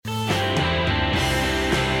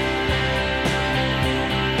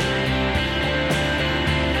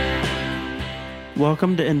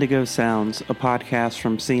Welcome to Indigo Sounds, a podcast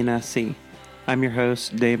from CNSC. I'm your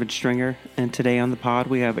host, David Stringer, and today on the pod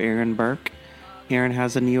we have Aaron Burke. Aaron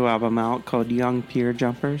has a new album out called Young Pier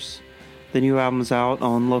Jumpers. The new album's out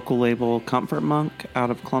on local label Comfort Monk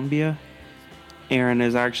out of Columbia. Aaron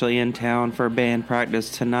is actually in town for band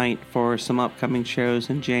practice tonight for some upcoming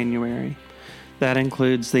shows in January. That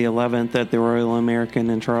includes the 11th at the Royal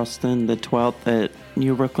American in Charleston, the 12th at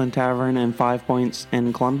New Brooklyn Tavern and Five Points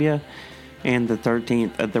in Columbia, and the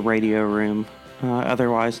 13th at the Radio Room,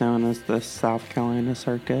 otherwise known as the South Carolina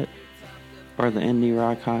Circuit, or the Indie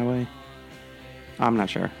Rock Highway. I'm not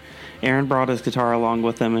sure. Aaron brought his guitar along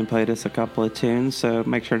with him and played us a couple of tunes, so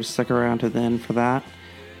make sure to stick around to the end for that.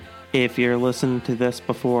 If you're listening to this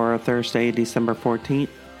before Thursday, December 14th,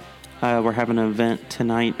 we're having an event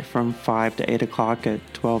tonight from 5 to 8 o'clock at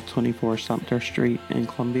 1224 Sumter Street in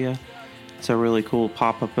Columbia. It's a really cool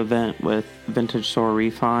pop-up event with Vintage Store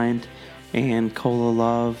Refined and Cola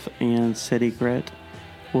Love and City Grit.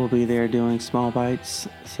 We'll be there doing small bites,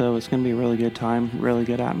 so it's going to be a really good time, really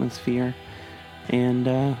good atmosphere, and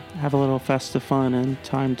have a little festive fun and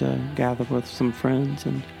time to gather with some friends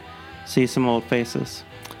and see some old faces.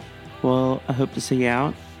 Well, I hope to see you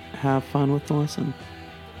out. Have fun with the listen.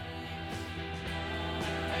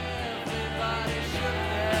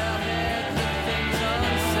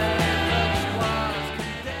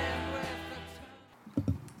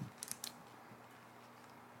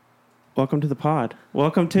 Welcome to the pod.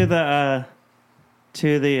 Welcome to the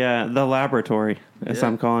laboratory, as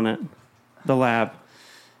I'm calling it, the lab.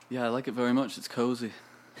 Yeah, I like it very much. It's cozy.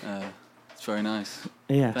 It's very nice.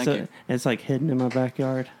 Yeah, Thank so you. It's like hidden in my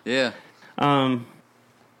backyard. Yeah.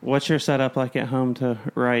 What's your setup like at home to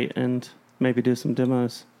write and maybe do some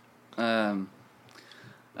demos? At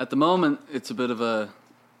the moment, it's a bit of a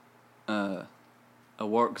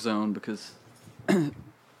work zone because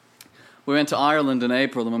we went to Ireland in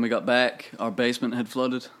April, and when we got back, our basement had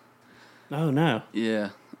flooded. Oh, no. Yeah,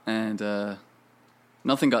 and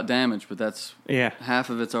nothing got damaged, but that's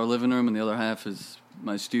half of it's our living room, and the other half is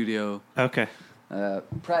my studio. Okay.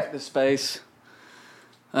 Practice space.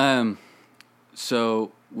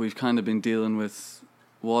 So we've kind of been dealing with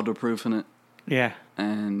waterproofing it. Yeah.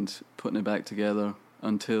 And putting it back together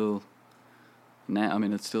until now. I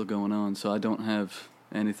mean, it's still going on, so I don't have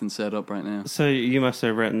anything set up right now. So you must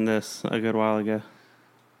have written this a good while ago.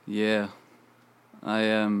 Yeah.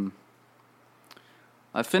 I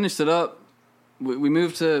finished it up. We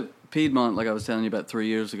moved to Piedmont, like I was telling you, about 3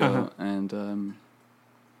 years ago, and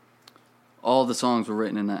all the songs were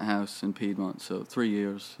written in that house in Piedmont, so 3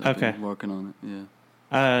 years I've been working on it,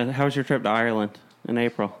 yeah. How was your trip to Ireland in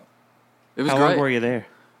April? It was How great. long were you there?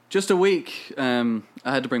 Just a week. I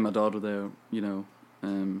had to bring my daughter there,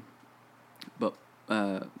 but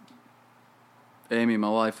Amy, my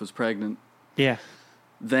wife, was pregnant. Yeah.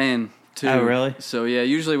 Then, too. Oh, really? So, yeah,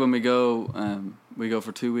 usually when we go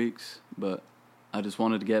for 2 weeks, but I just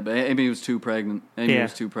wanted to get... But Amy was too pregnant. Amy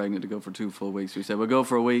was too pregnant to go for 2 full weeks. We said, we'll go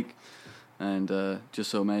for a week, and just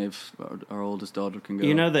so Maeve, our oldest daughter, can go.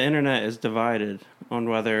 You know, the internet is divided on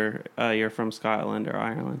whether you're from Scotland or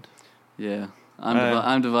Ireland. Yeah.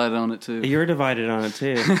 I'm divided on it, too. You're divided on it,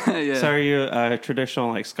 too. Yeah. So are you traditional,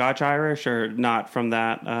 like, Scotch-Irish, or not from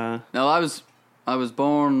that? No, I was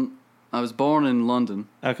born in London.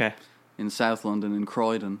 Okay. In South London, in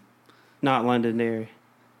Croydon. Not Londonderry.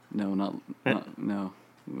 No, no.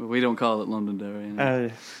 We don't call it Londonderry.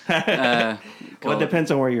 Well, it depends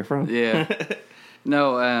on where you're from. Yeah.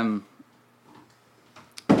 No,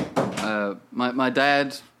 my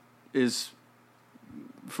dad is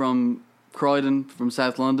from Croydon, from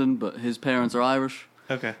South London, but his parents are Irish.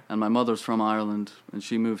 Okay. And my mother's from Ireland, and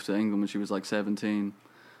she moved to England when she was like 17.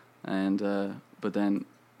 And but then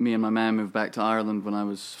me and my mum moved back to Ireland when I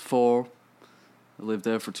was 4. I lived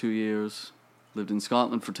there for 2 years. Lived in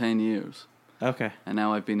Scotland for 10 years. Okay. And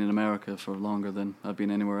now I've been in America for longer than I've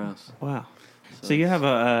been anywhere else. Wow. So you have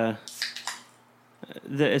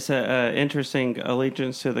it's a interesting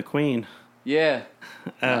allegiance to the Queen. Yeah,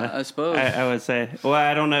 I suppose. I would say. Well,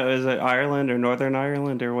 I don't know. Is it Ireland or Northern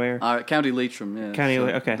Ireland or where? County Leitrim, yeah.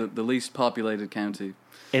 Okay. The least populated county.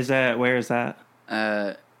 Where is that?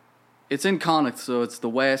 It's in Connacht, so it's the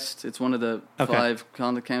west. It's one of the 5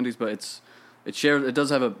 Connacht counties, but it's shared. It does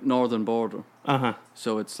have a northern border. Uh-huh.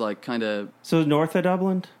 So it's like kind of... So north of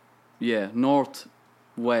Dublin? Yeah,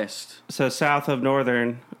 north-west. So south of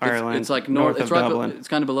Northern Ireland. It's like north of right Dublin. It's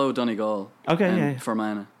kind of below Donegal. Okay, yeah.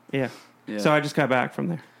 Fermanagh. Yeah. Yeah. So I just got back from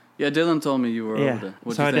there. Yeah, Dylan told me you were over there.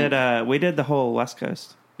 What'd you think? We did the whole West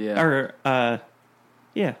Coast. Yeah. Or,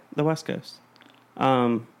 the West Coast.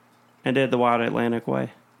 And did the Wild Atlantic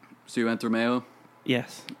Way. So you went through Mayo?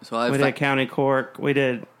 Yes. So we did County Cork. We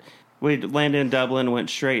landed in Dublin, went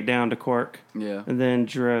straight down to Cork. Yeah. And then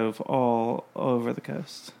drove all over the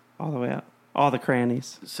coast, all the way up, all the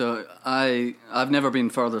crannies. So I've never been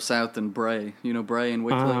further south than Bray. You know Bray in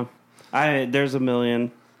Wicklow? There's a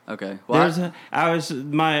million. Okay. Well,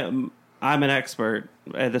 I'm an expert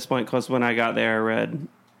at this point because when I got there, I read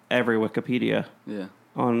every Wikipedia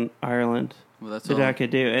on Ireland well, that's that all I could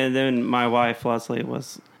do. And then my wife, Leslie,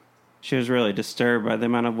 she was really disturbed by the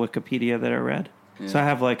amount of Wikipedia that I read. Yeah. So I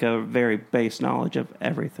have like a very base knowledge of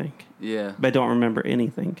everything. Yeah. But I don't remember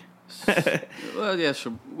anything. Well, yeah,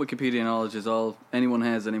 sure. Wikipedia knowledge is all anyone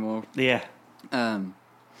has anymore. Yeah.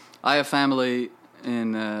 I have family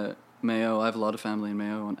in Mayo. I have a lot of family in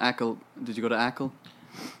Mayo. And Achill. Did you go to Achill?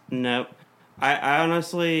 No. I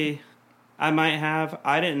honestly, I might have.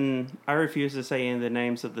 I refuse to say any of the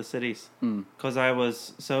names of the cities because I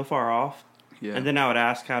was so far off. Yeah. And then I would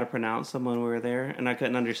ask how to pronounce them when we were there, and I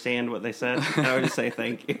couldn't understand what they said. I would just say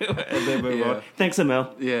thank you, and then move on. Thanks,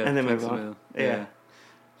 Emil. Yeah, and then move on. Yeah.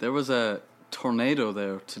 There was a tornado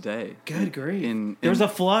there today. Good grief. There was a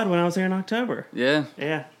flood when I was there in October. Yeah.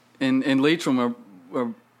 Yeah. In Leitrim,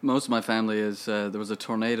 where most of my family is, there was a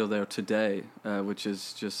tornado there today, which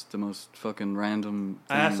is just the most fucking random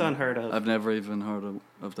thing. That's unheard of. I've never even heard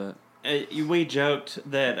of that. We joked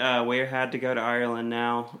that we had to go to Ireland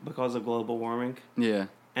now because of global warming. Yeah.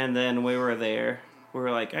 And then we were there. We were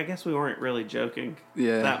like, I guess we weren't really joking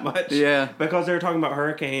that much. Yeah. Because they were talking about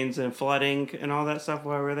hurricanes and flooding and all that stuff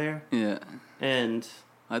while we were there. Yeah. And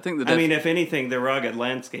I think I mean, if anything, the rugged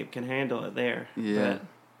landscape can handle it there. Yeah. But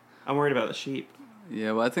I'm worried about the sheep.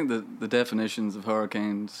 Yeah, well, I think the definitions of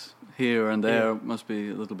hurricanes here and there must be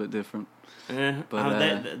a little bit different. But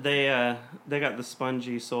they got the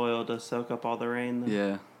spongy soil to soak up all the rain. Though.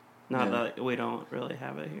 Yeah. Not that we don't really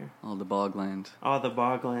have it here. All the bogland. All the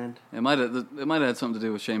bogland. It might have had something to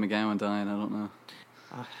do with Shane McGowan dying. I don't know.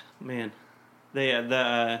 Man,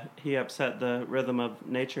 he upset the rhythm of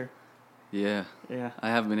nature. Yeah. Yeah. I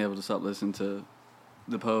haven't been able to stop listening to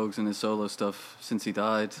the Pogues and his solo stuff since he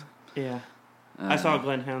died. Yeah. I saw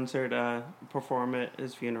Glenn Hansard perform at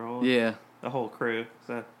his funeral. Yeah. The whole crew.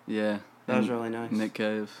 So yeah. That was really nice. Nick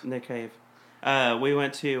Cave. We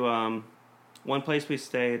went to one place we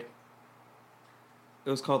stayed. It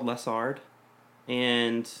was called Lessard.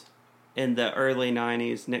 And in the early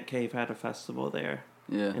 90s, Nick Cave had a festival there.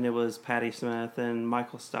 Yeah. And it was Patti Smith and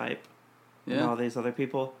Michael Stipe and all these other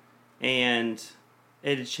people. And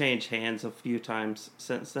it had changed hands a few times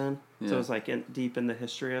since then. Yeah. So it was like deep in the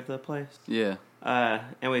history of the place. Yeah.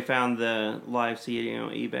 And we found the live CD on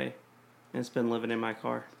eBay. And it's been living in my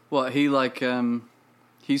car. Well, he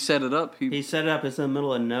set it up? He set it up. It's in the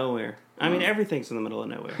middle of nowhere. I mean, everything's in the middle of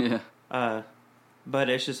nowhere. Yeah. But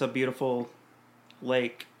it's just a beautiful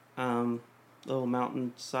lake, little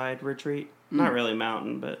mountainside retreat. Not really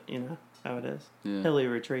mountain, but you know how it is. Yeah. Hilly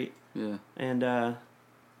retreat. Yeah. And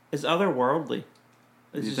it's otherworldly.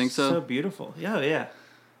 It's you think so? So beautiful. Yeah.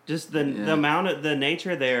 Just the amount of the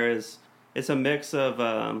nature there it's a mix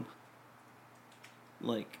of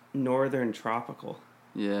like northern tropical.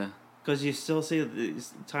 Yeah. Because you still see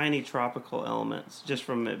these tiny tropical elements just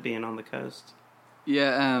from it being on the coast.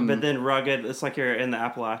 Yeah. But then rugged. It's like you're in the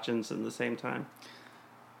Appalachians at the same time.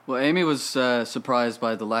 Well, Amy was surprised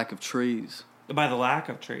by the lack of trees. By the lack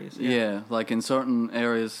of trees. Yeah, like in certain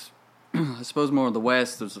areas, I suppose more in the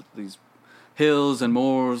west, there's these hills and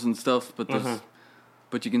moors and stuff, but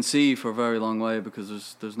but you can see for a very long way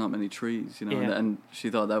because there's not many trees, you know. Yeah. And she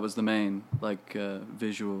thought that was the main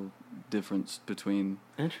visual difference between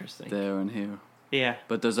there and here. Yeah.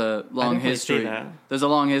 But there's a long history. There's a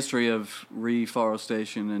long history of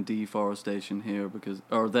reforestation and deforestation here because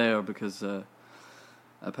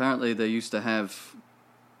apparently they used to have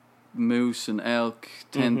moose and elk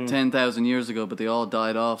 10,000 years ago, but they all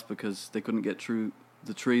died off because they couldn't get through.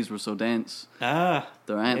 The trees were so dense. Their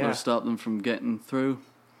antlers stopped them from getting through,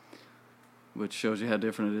 which shows you how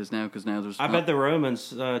different it is now because now there's... I bet the Romans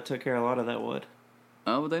took care of a lot of that wood.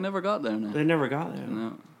 Oh, but they never got there now. They never got there?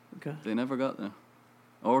 No. Okay. They never got there.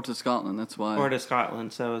 Or to Scotland, that's why. Or to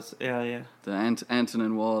Scotland, so it's... Yeah. The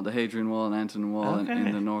Antonin Wall, the Hadrian Wall and Antonin Wall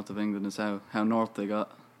in the north of England is how north they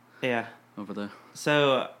got. Yeah. Over there.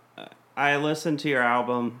 So, I listened to your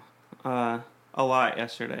album a lot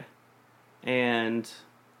yesterday. And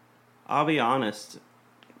I'll be honest,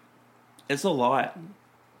 it's a lot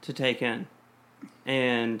to take in.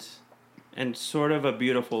 And sort of a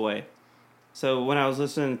beautiful way. So when I was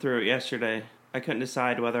listening through it yesterday, I couldn't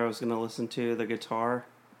decide whether I was going to listen to the guitar,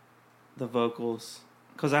 the vocals,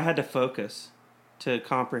 because I had to focus to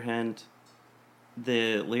comprehend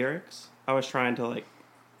the lyrics. I was trying to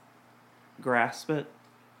grasp it,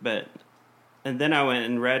 and then I went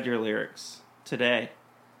and read your lyrics today,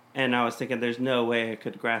 and I was thinking, there's no way I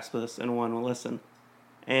could grasp this in one listen,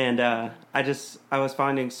 and I was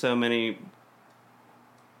finding so many.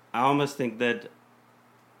 I almost think that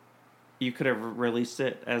you could have released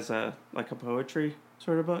it as a poetry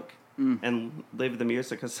sort of book and leave the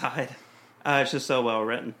music aside. It's just so well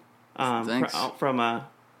written from a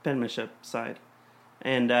penmanship side,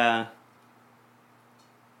 and I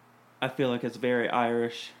feel like it's very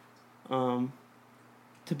Irish to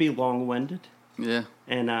be long-winded. Yeah,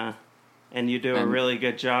 and you do a really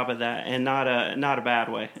good job of that, and not a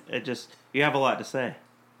bad way. It just, you have a lot to say.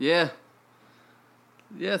 Yeah.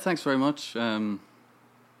 Thanks very much. Yeah,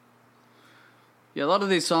 a lot of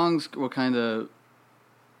these songs were kind of,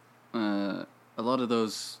 a lot of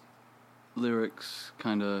those lyrics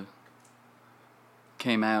kind of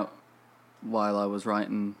came out while I was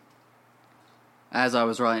writing, as I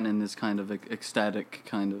was writing in this kind of ecstatic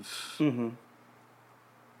kind of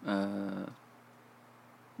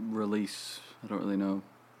release. I don't really know.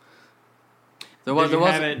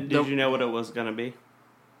 Did you know what it was going to be?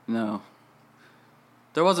 No.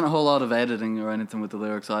 There wasn't a whole lot of editing or anything with the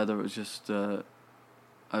lyrics either. It was just, I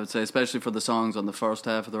would say, especially for the songs on the first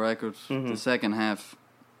half of the record. The second half,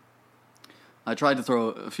 I tried to throw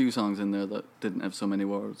a few songs in there that didn't have so many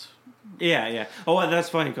words. Yeah. Oh, well, that's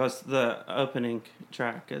funny because the opening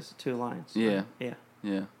track is 2 lines. Yeah. Right?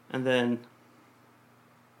 Yeah. And then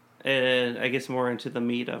I guess more into the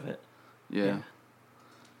meat of it. Yeah.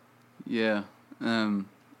 Yeah,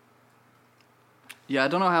 I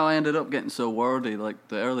don't know how I ended up getting so wordy. Like,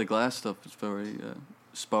 the early Glass stuff is very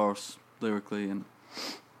sparse lyrically, and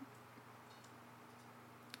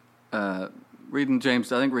reading James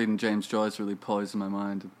Joyce really poisoned my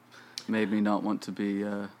mind. It made me not want to be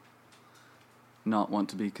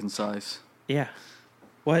concise. Yeah.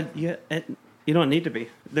 Well, you don't need to be.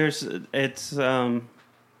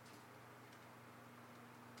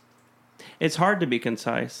 It's hard to be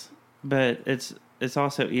concise, but it's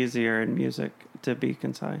also easier in music to be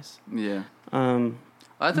concise. Yeah.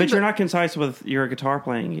 But you're not concise with your guitar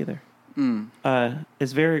playing either.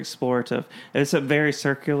 It's very explorative. It's a very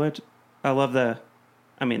circular. I love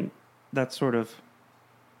that's sort of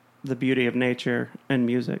the beauty of nature and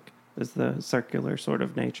music, is the circular sort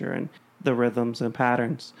of nature and the rhythms and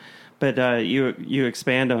patterns. But you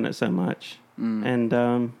expand on it so much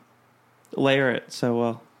and layer it so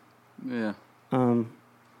well. Yeah.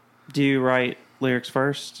 Do you write lyrics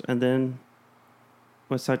first and then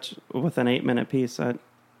with an 8-minute piece? I'm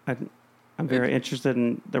very interested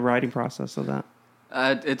in the writing process of that.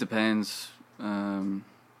 It depends. Are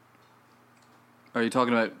you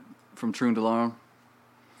talking about From Troon to Larne?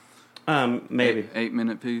 Maybe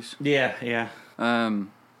 8-minute piece. Yeah. That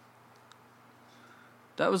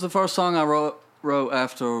was the first song I wrote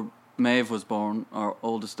after Maeve was born, our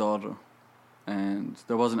oldest daughter, and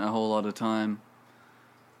there wasn't a whole lot of time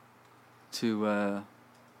to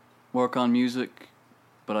work on music,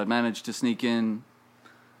 but I'd managed to sneak in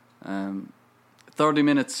 30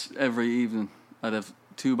 minutes every evening. I'd have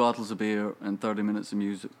 2 bottles of beer and 30 minutes of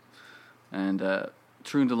music. And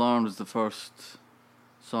Troon to Larne was the first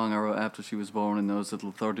song I wrote after she was born in those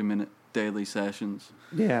little 30-minute daily sessions.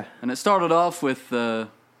 Yeah. And it started off with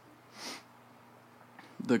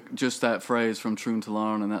just that phrase, From Troon to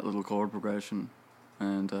Larne, and that little chord progression.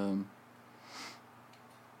 And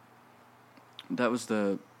that was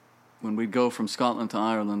when we'd go from Scotland to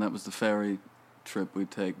Ireland, that was the ferry trip we'd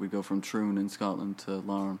take. We'd go from Troon in Scotland to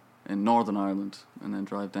Larne in Northern Ireland and then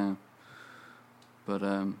drive down. But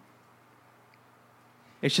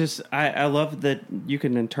it's just, I love that you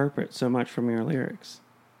can interpret so much from your lyrics.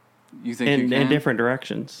 You think you can? In different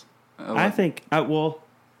directions. I think, I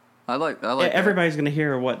like everybody's going to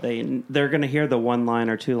hear what they're going to hear the 1 line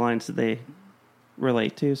or 2 lines that they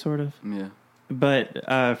relate to, sort of. Yeah.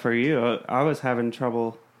 But for you, I was having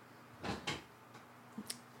trouble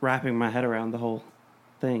wrapping my head around the whole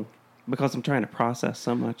thing because I'm trying to process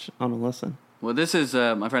so much on a listen. Well, this is,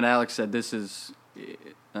 my friend Alex said this is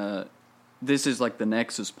like the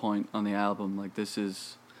nexus point on the album. Like, this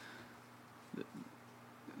is,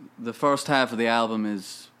 the first half of the album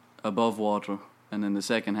is above water, and then the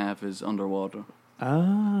second half is underwater.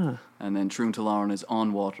 Ah. And then Troon to Larne is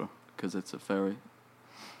on water, because it's a ferry.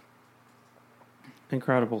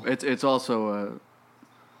 Incredible. It's also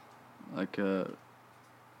a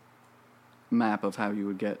map of how you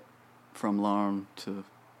would get from Larne to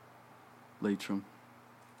Leitrim.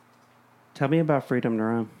 Tell me about Freedom to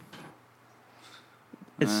Roam.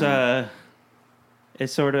 It's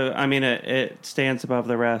sort of, it stands above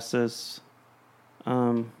the rest as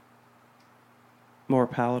more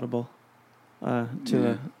palatable.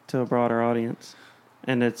 to a broader audience,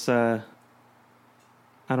 and it's I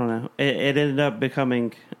don't know. It ended up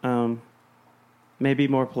becoming maybe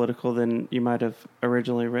more political than you might have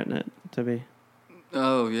originally written it to be.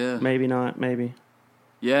 Oh yeah. Maybe not. Maybe.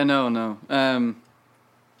 Yeah. No.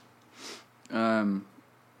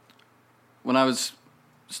 When I was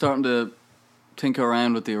starting to tinker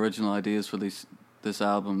around with the original ideas for this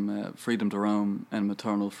album, Freedom to Roam and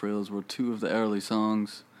Maternal Frills were two of the early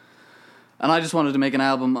songs. And I just wanted to make an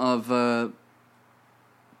album of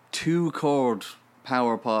 2-chord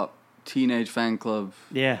power pop, teenage fan club,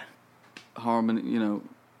 harmony,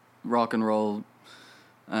 rock and roll.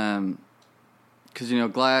 Because,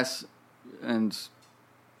 Glass and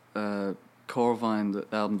Corvine, the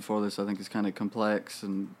album before this, I think is kind of complex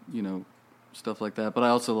and, stuff like that. But I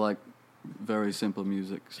also like very simple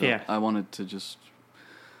music. So I wanted to just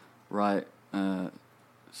write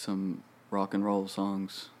some rock and roll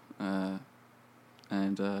songs.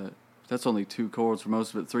 And that's only 2 chords for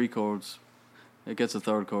most of it, 3 chords. It gets a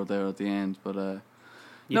 3rd chord there at the end, but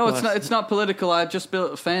no, it's not political. I just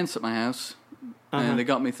built a fence at my house, and it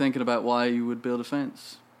got me thinking about why you would build a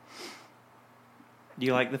fence. Do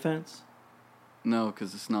you like the fence? No,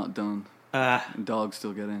 because it's not done. Dogs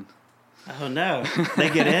still get in. Oh no, they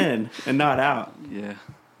get in and not out. Yeah.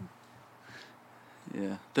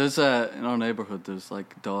 There's in our neighborhood. There's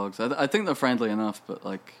like dogs. I think they're friendly enough, but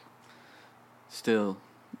like. Still,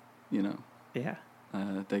 Yeah.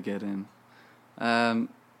 They get in. Yeah,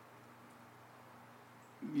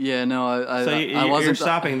 no, I wasn't... You're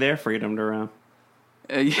stopping their freedom to roam.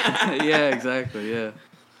 Yeah, exactly, yeah.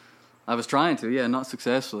 I was trying to, not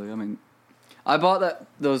successfully. I mean, I bought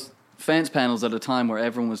those fence panels at a time where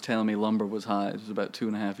everyone was telling me lumber was high. It was about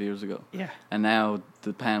 2.5 years ago. Yeah. And now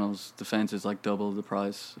the fence is like double the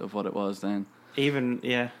price of what it was then.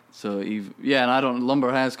 So and lumber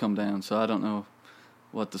has come down, so I don't know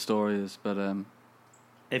what the story is, but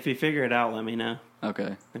if you figure it out, let me know.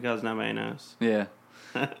 Okay. Because nobody knows. Yeah.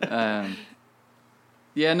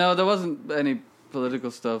 No, there wasn't any political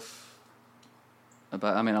stuff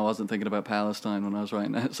about. I mean, I wasn't thinking about Palestine when I was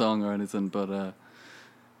writing that song or anything, but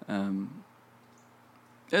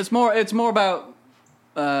it's more about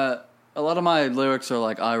a lot of my lyrics are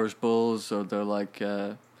like Irish bulls, or they're like.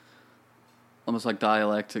 Almost like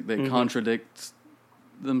dialectic. They contradict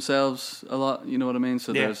themselves a lot, you know what I mean?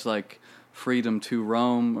 So there's like freedom to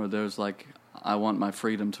roam, or there's like I want my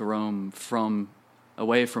freedom to roam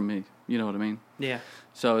away from me, you know what I mean? Yeah.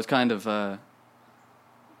 So it's kind of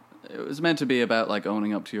it was meant to be about like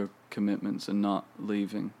owning up to your commitments and not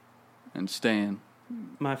leaving and staying.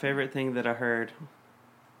 My favorite thing that I heard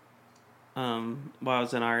while I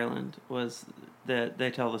was in Ireland was that they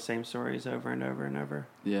tell the same stories over and over and over.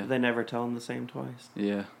 Yeah. They never tell them the same twice.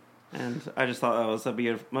 Yeah. And I just thought that was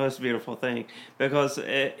the most beautiful thing. Because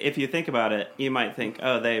if you think about it, you might think,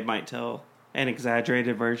 they might tell an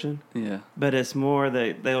exaggerated version. Yeah. But it's more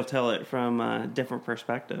that they'll tell it from a different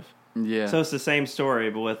perspective. Yeah. So it's the same story,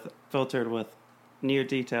 but filtered with new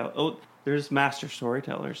detail. Oh, there's master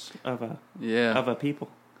storytellers of a people.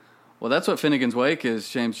 Well, that's what Finnegan's Wake is.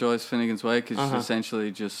 James Joyce Finnegan's Wake is essentially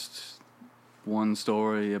just one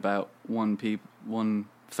story about one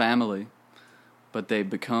family, but they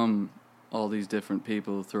become all these different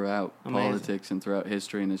people throughout politics and throughout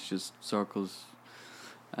history, and it's just circles.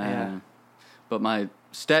 But he's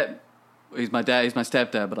my dad. He's my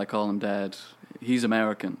stepdad, but I call him Dad. He's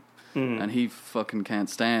American. And he fucking can't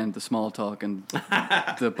stand the small talk and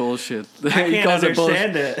the bullshit. I can't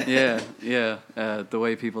understand it. Yeah. The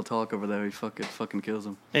way people talk over there, he fucking kills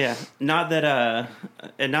him. Yeah, not that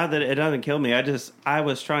it doesn't kill me. I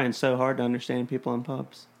was trying so hard to understand people in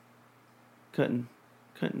pubs. Couldn't.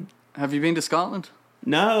 Have you been to Scotland?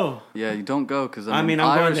 No. Yeah, you don't go because I'm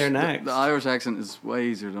going there next. The Irish accent is way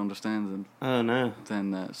easier to understand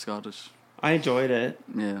than Scottish. I enjoyed it.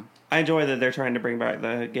 Yeah. I enjoy that they're trying to bring back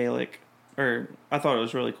the Gaelic, or I thought it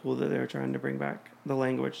was really cool that they were trying to bring back the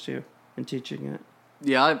language too and teaching it.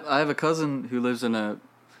 Yeah, I have a cousin who lives in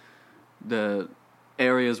the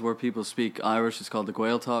areas where people speak Irish. It's called the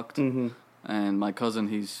Gaeltacht. And my cousin,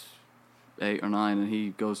 he's 8 or 9, and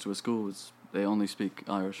he goes to a school. They only speak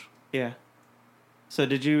Irish. Yeah. So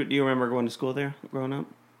do you remember going to school there growing up?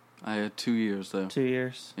 I had 2 years there. 2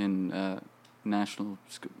 years in national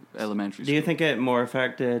school, elementary school. Do you think it more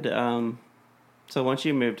affected... so once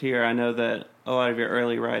you moved here, I know that a lot of your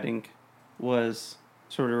early writing was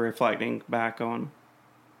sort of reflecting back on...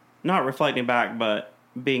 Not reflecting back, but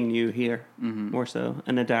being new here, more so,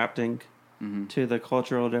 and adapting to the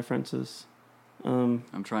cultural differences.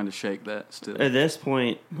 I'm trying to shake that still. At this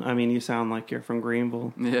point, I mean, you sound like you're from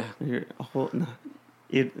Greenville. Yeah. You're a whole...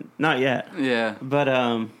 Not yet. Yeah. But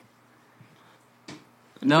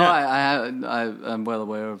No, No. I'm well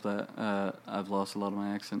aware of that. I've lost a lot of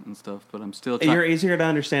my accent and stuff, but I'm still trying. You're easier to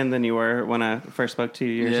understand than you were when I first spoke to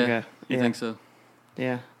you years ago. You think so?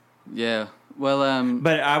 Yeah. Yeah. Well,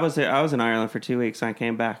 But I was in Ireland for 2 weeks and I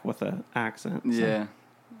came back with an accent. So. yeah.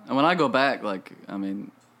 And when I go back, like, I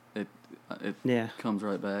mean, it Yeah. comes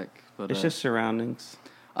right back. But It's just surroundings.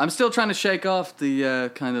 I'm still trying to shake off the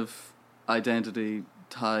kind of identity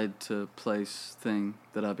tied to place thing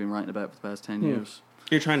that I've been writing about for the past 10 years.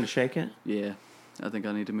 You're trying to shake it? Yeah, I think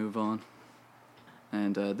I need to move on.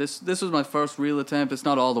 And this was my first real attempt. It's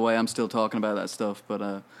not all the way. I'm still talking about that stuff, but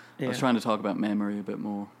I was trying to talk about memory a bit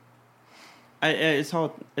more. It's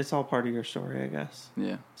all part of your story, I guess.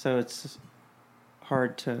 Yeah. So it's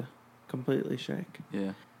hard to completely shake.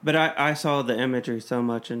 Yeah. But I saw the imagery so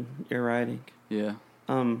much in your writing. Yeah.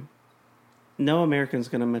 No American's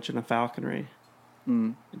going to mention a falconry.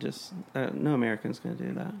 Mm. Just no American's going to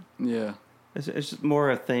do that. Yeah. It's just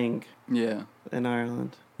more a thing. Yeah. In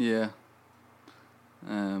Ireland. Yeah.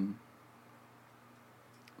 Werner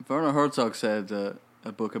Herzog said there's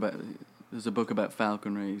a book about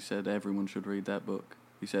falconry. He said everyone should read that book.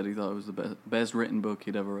 He said he thought it was the best written book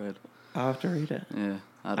he'd ever read. I'll have to read it. Yeah,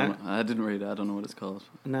 I don't know. I didn't read it. I don't know what it's called.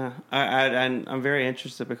 No, I'm very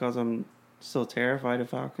interested because I'm still terrified of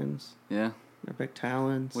falcons. Yeah, they're big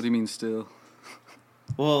talons. What do you mean still?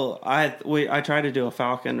 Well, I tried to do a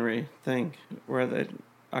falconry thing where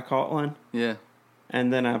I caught one. Yeah.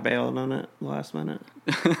 And then I bailed on it last minute.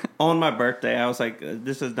 On my birthday, I was like,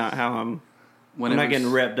 "This is not how I'm not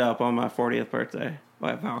getting ripped up on my 40th birthday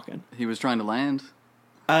by a falcon." He was trying to land.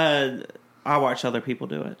 I watched other people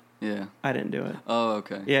do it. Yeah. I didn't do it. Oh,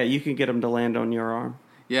 okay. Yeah, you can get them to land on your arm.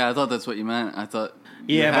 Yeah, I thought that's what you meant. I thought.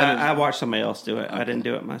 Yeah, but I watched somebody else do it. Okay. I didn't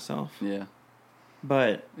do it myself. Yeah.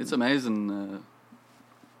 But it's amazing.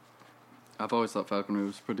 I've always thought falconry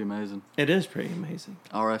was pretty amazing. It is pretty amazing.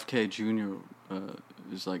 RFK Jr.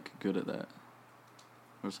 Is like good at that,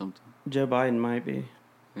 or something. Joe Biden might be.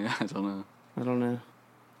 Yeah, I don't know.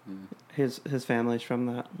 Yeah. His family's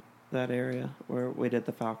from that area where we did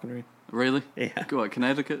the falconry. Really? Yeah. Go on,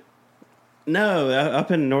 Connecticut? No, up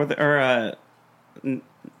in north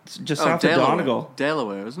just south of Donegal.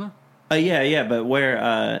 Delaware, isn't it? Yeah, but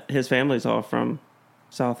where his family's all from,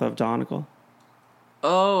 south of Donegal.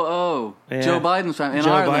 Oh, yeah. Joe Biden's family in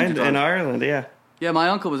Ireland. Joe Biden in Ireland, yeah. Yeah, my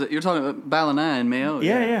uncle was. You're talking about Ballina and Mayo.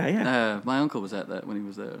 Yeah. My uncle was at that when he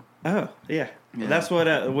was there. Oh, yeah. That's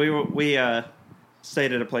what we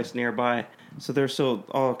stayed at a place nearby. So there's still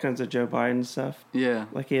all kinds of Joe Biden stuff. Yeah,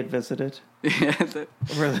 like he had visited. Yeah,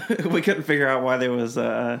 we couldn't figure out why there was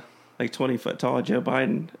like 20-foot tall Joe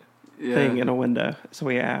Biden thing in a window. So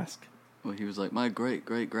we asked. Well, he was like, my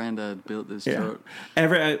great-great-granddad built this church.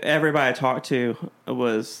 Everybody I talked to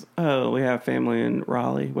was, we have family in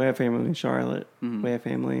Raleigh. We have family in Charlotte. Mm-hmm. We have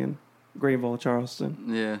family in Greenville, Charleston.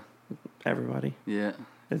 Yeah. Everybody. Yeah.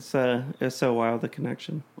 It's so wild, the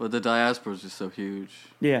connection. Well, the diaspora is just so huge.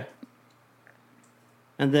 Yeah.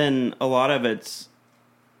 And then a lot of it's...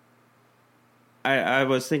 I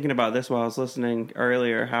was thinking about this while I was listening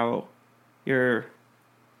earlier, how you're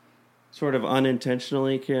sort of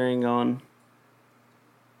unintentionally carrying on.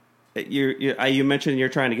 You mentioned you're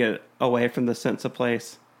trying to get away from the sense of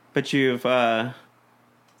place, but you've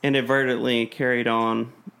inadvertently carried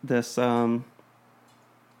on this. A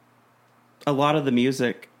lot of the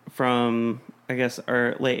music from, I guess,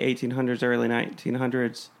 our late 1800s, early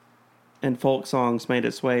 1900s, and folk songs made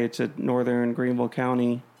its way to northern Greenville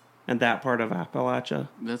County and that part of Appalachia.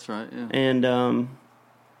 That's right, yeah. And I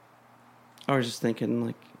was just thinking,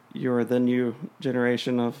 like, you're the new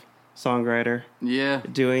generation of songwriter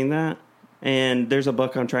doing that. And there's a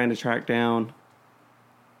book I'm trying to track down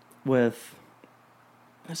with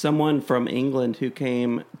someone from England who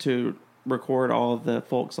came to record all of the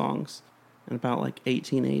folk songs in about like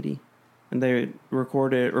 1880. And they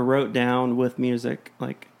recorded or wrote down with music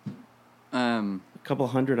like a couple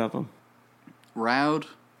hundred of them. Roud?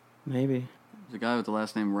 Maybe. The guy with the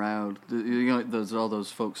last name Roud. You know, there's all those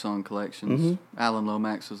folk song collections. Mm-hmm. Alan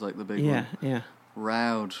Lomax was like the big one. Yeah.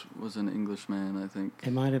 Roud was an Englishman, I think.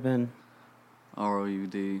 It might have been.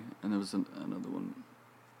 R-O-U-D. And there was another one.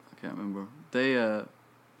 I can't remember. There's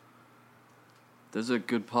a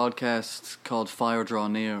good podcast called Fire Draw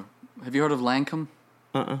Near. Have you heard of Lankum?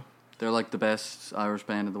 Uh-uh. They're like the best Irish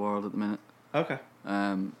band in the world at the minute. Okay.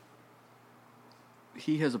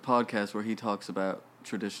 He has a podcast where he talks about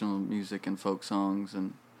traditional music and folk songs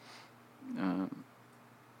and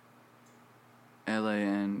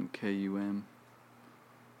Lankum,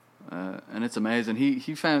 and it's amazing.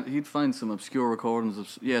 He'd find some obscure recordings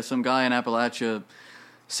of some guy in Appalachia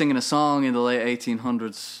singing a song in the late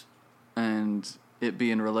 1800s and it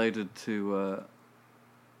being related to,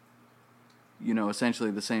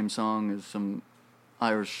 essentially the same song as some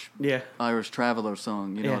Irish traveler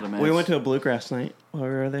song. You know what I mean? We went to a bluegrass night while we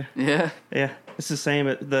were there. Yeah? Yeah. It's the same.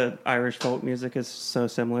 The Irish folk music is so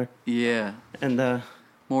similar. Yeah. And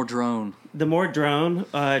more drone. The more drone,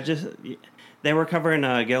 they were covering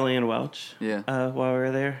Gillian Welch while we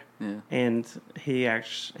were there. Yeah. And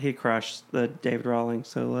he crushed the David Rawlings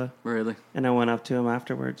solo. Really? And I went up to him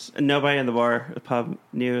afterwards. And nobody in the pub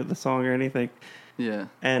knew the song or anything. Yeah.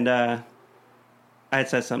 And I had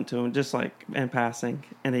said something to him, just like in passing.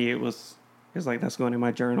 And he was like, that's going in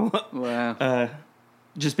my journal. Wow.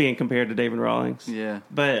 Just being compared to David Rawlings. Yeah.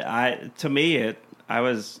 But I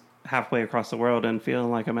was halfway across the world and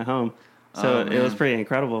feeling like I'm at home. So it was pretty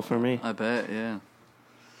incredible for me. I bet, yeah.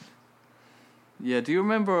 Yeah, do you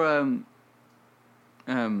remember,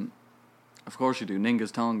 of course you do,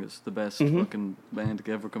 Ningas Tongas, the best fucking band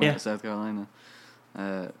to ever come out of South Carolina.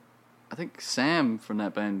 I think Sam from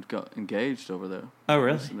that band got engaged over there. Oh,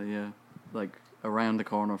 really? Recently, yeah. Like, around the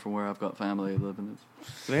corner from where I've got family living.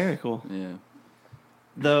 Very cool. Yeah.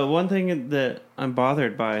 The one thing that I'm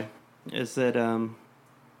bothered by is that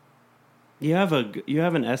you have an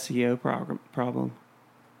SEO problem.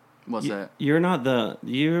 What's that?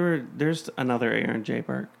 There's another Aaron J.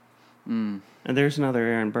 Burke. And there's another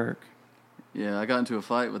Aaron Burke. Yeah, I got into a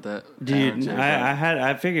fight with that. Dude,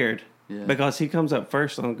 I figured. Yeah. Because he comes up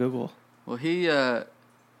first on Google. Well, he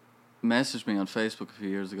messaged me on Facebook a few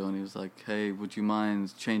years ago and he was like, hey, would you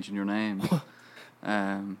mind changing your name?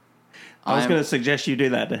 I was going to suggest you do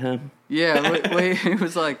that to him. Yeah, he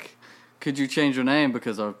was like, could you change your name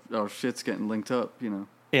because our shit's getting linked up, you know?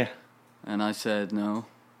 Yeah. And I said no.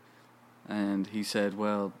 And he said,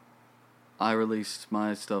 well, I released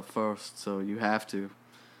my stuff first, so you have to.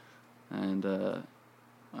 And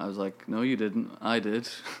I was like, no, you didn't. I did.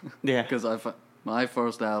 Yeah. Because my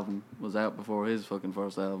first album was out before his fucking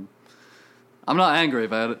first album. I'm not angry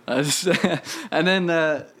about it. And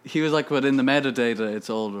then he was like, but in the metadata, it's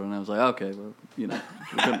older. And I was like, okay, well, we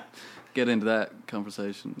couldn't get into that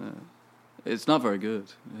conversation. It's not very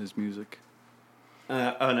good, his music.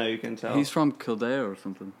 Oh, no, you can tell. He's from Kildare or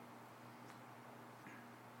something.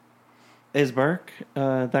 Is Burke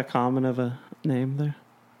that common of a name there?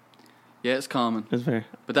 Yeah, it's common. It's very.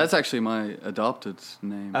 But that's actually my adopted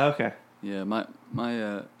name. Oh, okay. Yeah, my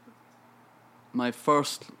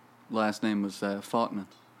first last name was Faughtman.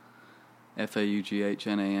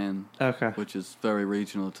 Faughnan. Okay. Which is very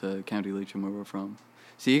regional to County Leitrim, where we're from.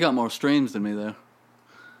 See, you got more streams than me there.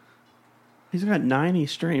 He's got 90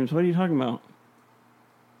 streams. What are you talking about?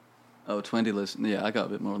 Oh, 20 listen. Yeah, I got a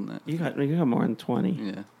bit more than that. You got more than 20.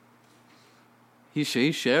 Yeah. He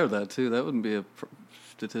shared that too. That wouldn't be a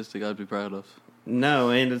statistic I'd be proud of. No,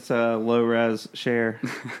 and it's a low res share.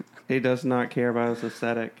 He does not care about his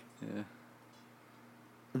aesthetic. Yeah.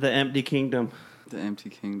 The Empty Kingdom. The Empty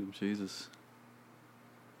Kingdom, Jesus.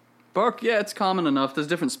 Burke, yeah, it's common enough. There's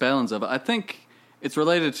different spellings of it. I think it's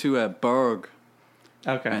related to Burgh.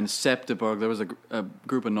 Okay. And Septeburg. There was a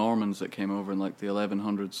group of Normans that came over in like the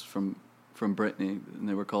 1100s from Brittany, and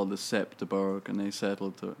they were called the Septeburg, and they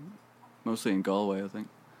settled mostly in Galway, I think.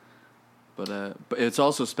 But it's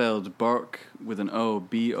also spelled Burke with an O,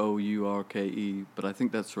 Bourke. But I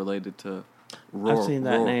think that's related to Rourke. I've seen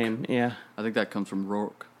that name. Yeah. I think that comes from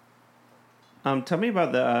Rourke. Tell me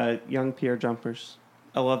about the Young Pier Jumpers.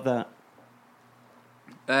 I love that.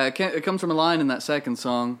 It comes from a line in that second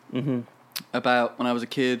song. Mm-hmm. About when I was a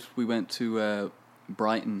kid, we went to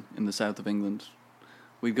Brighton in the south of England.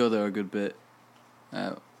 We'd go there a good bit.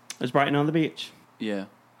 Is Brighton on the beach? Yeah.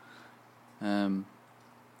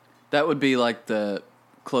 That would be like the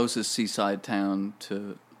closest seaside town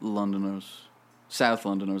to Londoners. South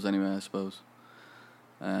Londoners, anyway, I suppose.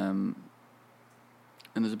 And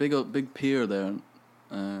there's a big pier there.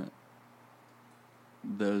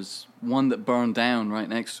 There's one that burned down right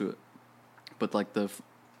next to it. But like the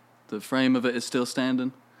frame of it is still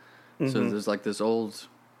standing. Mm-hmm. So there's like this old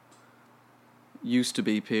used to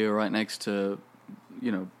be pier right next to,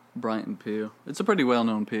 Brighton Pier. It's a pretty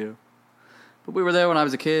well-known pier. But we were there when I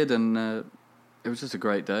was a kid, and it was just a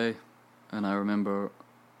great day. And I remember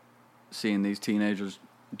seeing these teenagers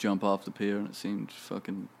jump off the pier, and it seemed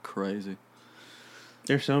fucking crazy.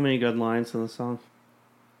 There's so many good lines in the song.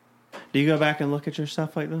 Do you go back and look at your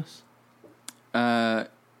stuff like this?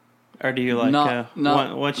 Or do you like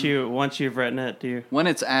once you've written it? Do you when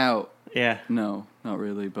it's out? Yeah. No, not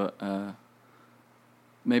really. But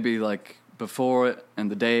maybe like before it and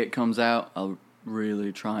the day it comes out, I'll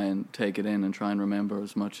really try and take it in and try and remember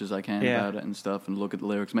as much as I can about it and stuff, and look at the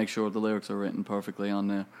lyrics, make sure the lyrics are written perfectly on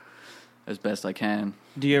there as best I can.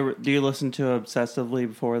 Do you listen to it obsessively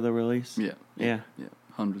before the release? Yeah,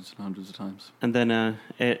 hundreds and hundreds of times. And then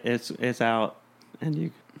it's out, and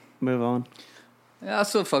you move on. Yeah, I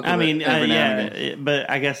still fuck with it every now and again. But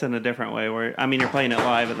I guess in a different way. Where you're playing it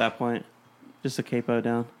live at that point, just a capo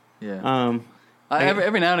down. Yeah.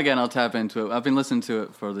 Every now and again, I'll tap into it. I've been listening to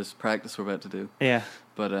it for this practice we're about to do. Yeah.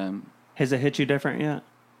 But has it hit you different yet?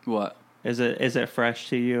 What? Is it fresh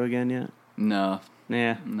to you again yet? No.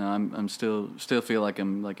 Yeah. No, I'm still feel like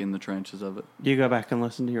I'm like in the trenches of it. Do you go back and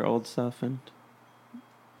listen to your old stuff and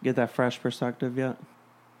get that fresh perspective yet?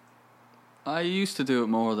 I used to do it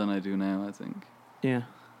more than I do now, I think. Yeah.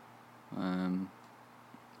 Have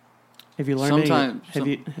you learned?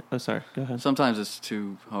 Oh, sorry. Go ahead. Sometimes it's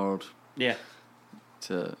too hard. Yeah.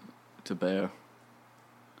 To bear.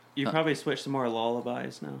 You probably switched to more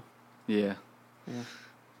lullabies now. Yeah. Yeah.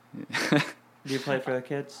 Do you play for the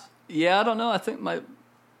kids? Yeah, I don't know. I think my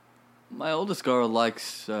oldest girl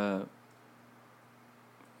likes what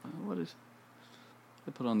is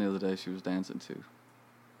I put on the other day she was dancing to.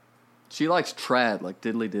 She likes trad, like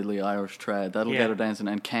diddly diddly Irish trad. That'll get her dancing.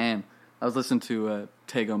 And Can. I was listening to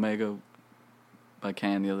Tego Mego by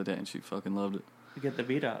Can the other day, and she fucking loved it. You get the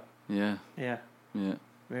beat up. Yeah. Yeah. Yeah.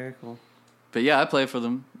 Very cool. But yeah, I play for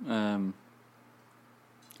them.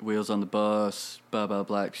 Wheels on the Bus, Baba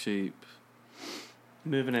Black Sheep.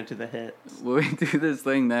 Moving into the hits. Well, we do this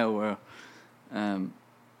thing now where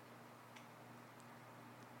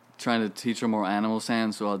trying to teach her more animal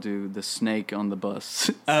sounds, so I'll do the snake on the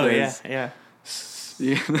bus. Oh, yeah.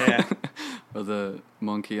 Yeah. Or the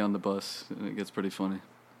monkey on the bus. And it gets pretty funny.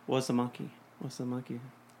 What's the monkey?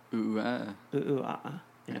 Ooh, ah. Ooh, ah, ah.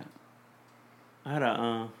 Yeah. I had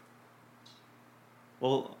a,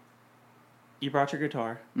 well, you brought your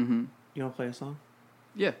guitar. Mm-hmm. You want to play a song?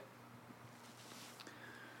 Yeah.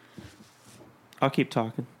 I'll keep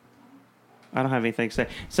talking. I don't have anything to say.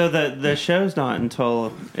 So the show's not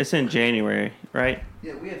until, it's in January, right?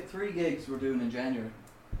 Yeah, we have 3 gigs we're doing in January.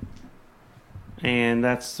 And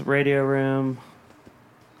that's Radio Room.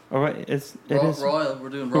 Or what? It is Royal. We're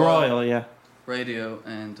doing Royal. Royal, yeah. Radio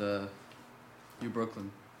and New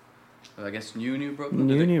Brooklyn. I guess New Brooklyn.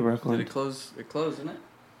 New Brooklyn. Did it close? It closed, didn't it?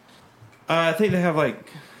 I think they have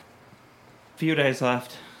like a few days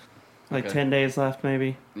left, like 10 days left,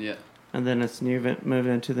 maybe. Yeah. And then it's moving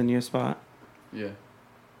into the new spot. Yeah.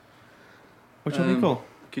 Which will be cool.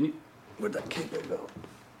 Can you? Where'd that cable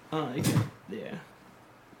go? Yeah.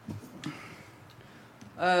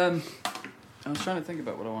 I was trying to think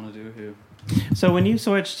about what I want to do here. So when you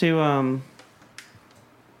switch to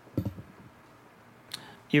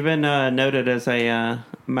you've been noted as a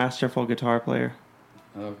masterful guitar player.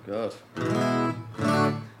 Oh God.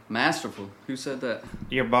 Masterful. Who said that?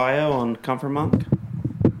 Your bio on Comfort Monk.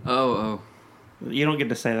 Oh. You don't get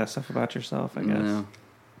to say that stuff about yourself, I guess. No. I'm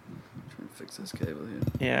trying to fix this cable here.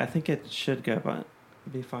 Yeah, I think it should go, but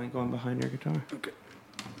it'd be fine going behind your guitar. Okay.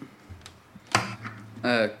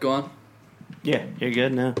 Go on. Yeah, you're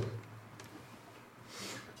good now.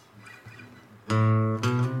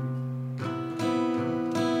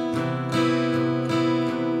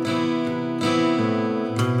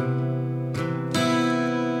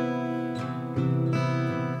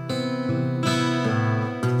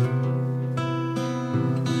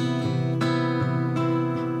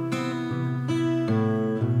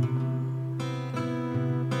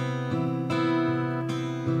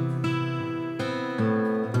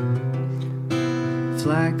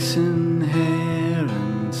 Flaxen hair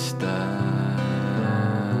and stars,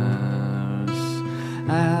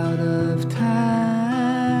 out of time,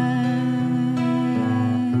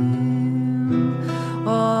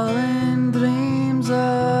 all in dreams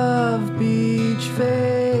of beach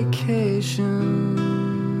vacation.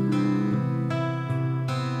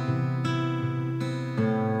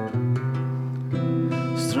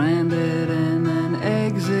 Stranded in an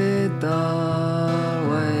exit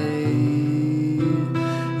doorway,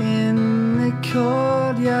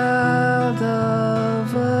 courtyard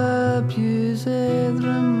of abused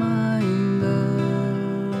reminder.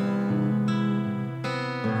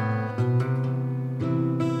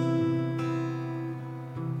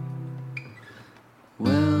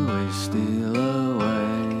 Will we steal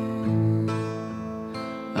away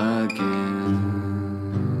again,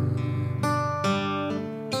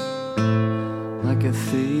 like a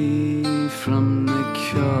thief from the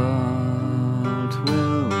court?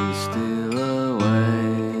 Will we steal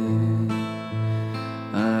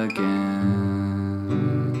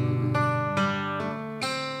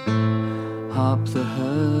hop the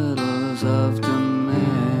hurdles of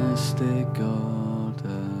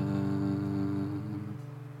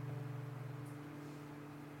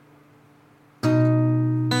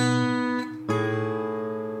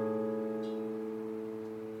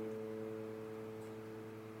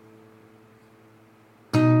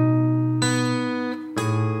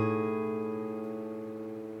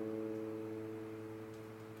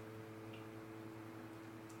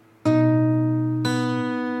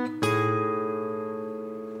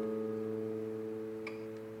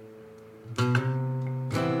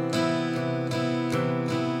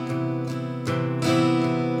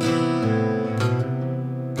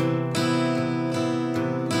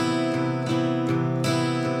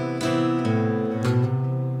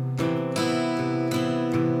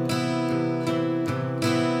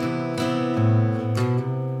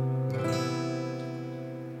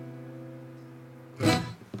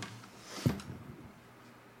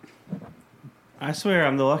I swear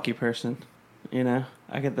I'm the lucky person. You know,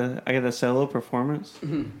 I get the solo performance.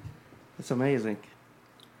 It's amazing.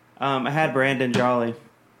 I had Brandon Jolly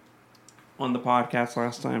on the podcast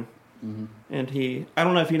last time, and I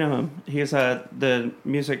don't know if you know him. He's the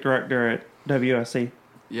music director at WSC.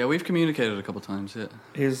 Yeah, we've communicated a couple times. Yeah,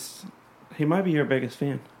 he might be your biggest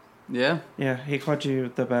fan. Yeah. Yeah, he called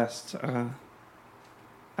you the best out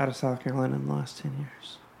of South Carolina in the last 10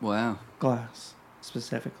 years. Wow. Glass,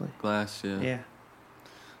 specifically. Glass, yeah. Yeah.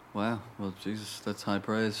 Wow. Well, Jesus, that's high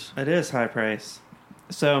praise. It is high praise.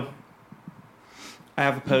 So, I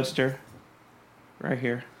have a poster right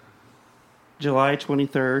here. July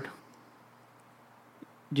 23rd.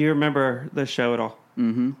 Do you remember the show at all?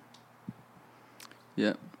 Mm-hmm.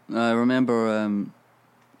 Yeah. I remember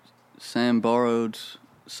Sam borrowed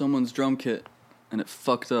someone's drum kit and it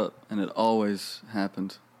fucked up, and it always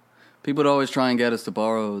happened. People would always try and get us to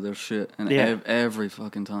borrow their shit, and every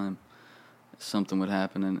fucking time something would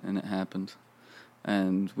happen, and it happened.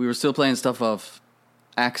 And we were still playing stuff off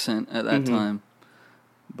Accent at that time,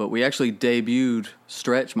 but we actually debuted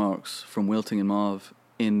Stretch Marks from Wilting and Mauve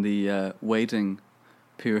in the waiting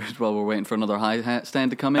period while we're waiting for another hi-hat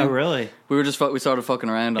stand to come in. Oh, really? We started fucking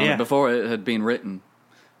around on it before it had been written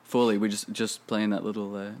fully. We just playing that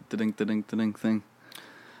little da-ding, da-ding, da-ding thing.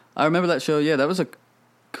 I remember that show. Yeah, that was a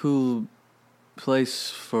cool place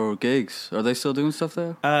for gigs. Are they still doing stuff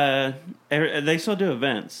there? They still do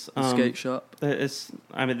events. Skate shop.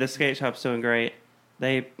 The skate shop's doing great.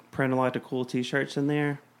 They print a lot of cool T-shirts in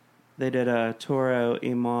there. They did a Toro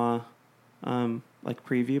Ema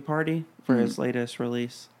preview party for his latest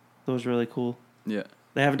release. That was really cool. Yeah.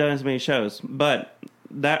 They haven't done as many shows, but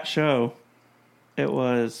that show, it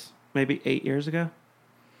was maybe 8 years ago.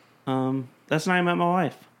 That's when I met my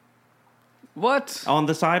wife. What? On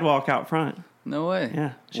the sidewalk out front. No way.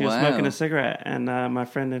 Yeah. She was smoking a cigarette, and my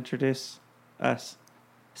friend introduced us.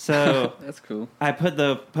 So that's cool. I put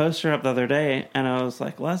the poster up the other day, and I was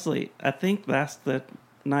like, Leslie, I think that's the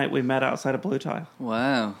night we met outside of Blue Tile.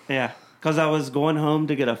 Wow. Yeah. Because I was going home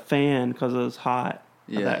to get a fan because it was hot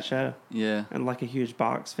at that show. Yeah. And like a huge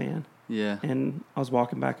box fan. Yeah. And I was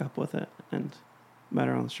walking back up with it and met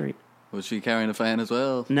her on the street. Was she carrying a fan as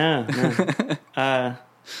well? No.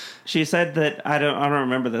 She said that, I don't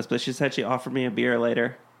remember this, but she said she offered me a beer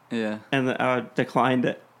later. Yeah. And I declined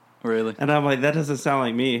it. Really? And I'm like, that doesn't sound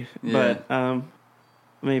like me. Yeah. But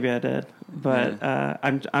maybe I did. But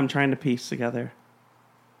I'm trying to piece together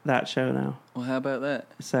that show now. Well, how about that?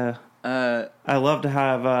 So I love to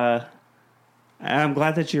have. I'm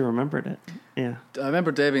glad that you remembered it. Yeah. I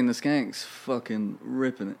remember Davey and the Skanks fucking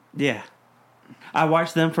ripping it. Yeah. I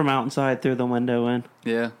watched them from outside through the window in.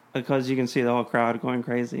 Yeah. Because you can see the whole crowd going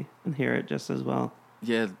crazy and hear it just as well.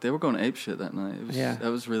 Yeah, they were going apeshit that night.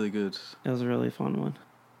 That was really good. It was a really fun one.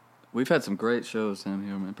 We've had some great shows down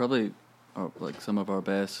here, man. Probably some of our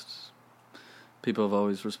best. People have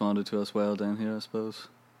always responded to us well down here, I suppose.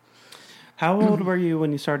 How old were you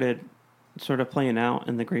when you started sort of playing out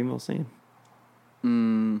in the Greenville scene?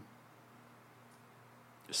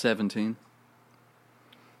 17.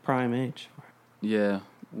 Prime age. Yeah,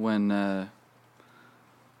 when I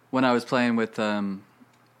was playing with the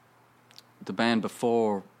band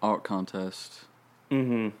before Art Contest.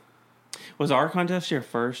 Mm-hmm. Was Art Contest your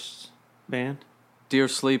first band? Dear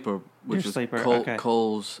Sleeper, which was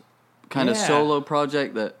Cole's kind of solo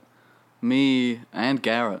project that me and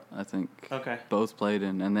Garrett, I think, both played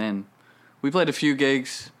in. And then we played a few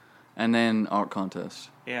gigs, and then Art Contest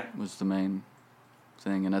was the main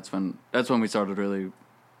thing. And that's when we started really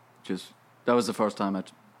that was the first time I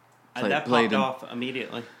played off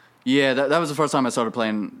immediately. Yeah, that was the first time I started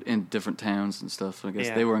playing in different towns and stuff. I guess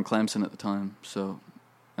they were in Clemson at the time,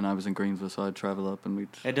 and I was in Greenville, so I'd travel up and we'd...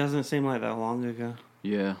 It doesn't seem like that long ago.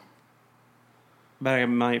 Yeah. But it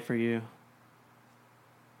might for you.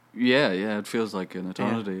 Yeah, it feels like an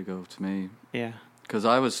eternity ago to me. Yeah. Because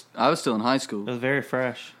I was still in high school. It was very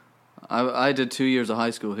fresh. I did 2 years of high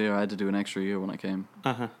school here. I had to do an extra year when I came.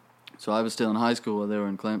 Uh-huh. So I was still in high school while they were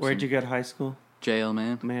in Clemson. Where'd you go to high school? JL,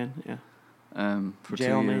 man. Man, yeah. For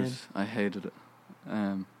JL 2 years. Man. I hated it.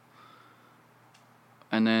 And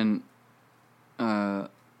then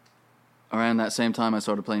around that same time I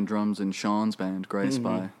started playing drums in Sean's band, Grey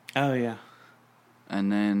Spy. Oh, yeah.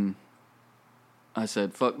 And then I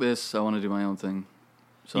said, fuck this, I want to do my own thing.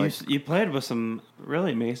 So you played with some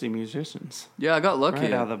really amazing musicians. Yeah, I got lucky.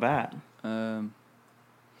 Right out of the bat. Don't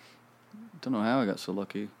know how I got so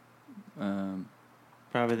lucky.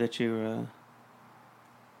 Probably that you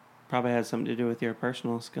probably had something to do with your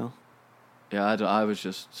personal skill. Yeah, I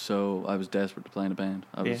was desperate to play in a band.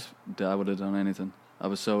 I would have done anything. I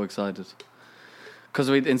was so excited. Because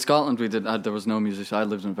in Scotland we did. There was no musicians. I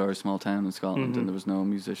lived in a very small town in Scotland, and there was no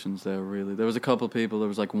musicians there really. There was a couple of people. There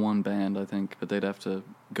was like one band, I think, but they'd have to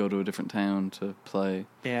go to a different town to play.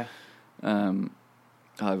 Yeah.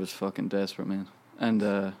 I was fucking desperate, man.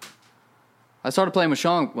 And I started playing with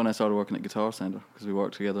Sean when I started working at Guitar Center because we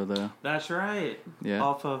worked together there. That's right. Yeah.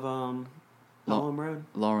 Off of Lawrence Road.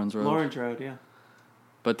 Lawrence Road. Lawrence Road, yeah.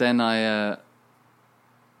 But then I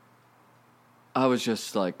was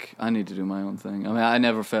just like, I need to do my own thing. I mean, I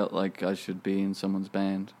never felt like I should be in someone's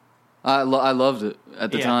band. I loved it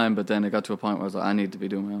at the time, but then it got to a point where I was like, I need to be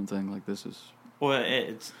doing my own thing. Like, this is... Well,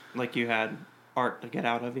 it's like you had art to get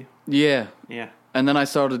out of you. Yeah. Yeah. And then I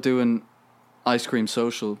started doing Ice Cream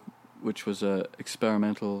Social, which was a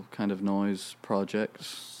experimental kind of noise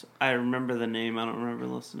project. I remember the name. I don't remember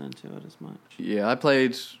listening to it as much. Yeah, I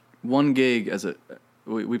played one gig as a...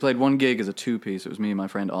 We played one gig as a two-piece. It was me and my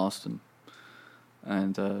friend Austin.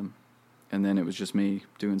 And then it was just me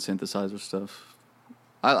doing synthesizer stuff.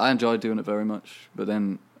 I enjoyed doing it very much. But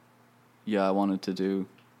then, I wanted to do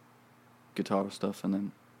guitar stuff and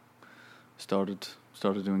then started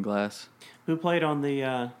doing Glass. Who played on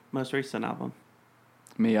the most recent album?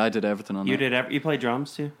 Me, I did everything on that. You played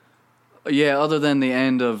drums too? Yeah, other than the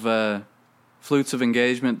end of Flutes of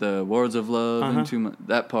Engagement, the Words of Love, and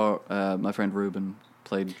that part, my friend Ruben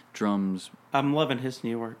played drums. I'm loving his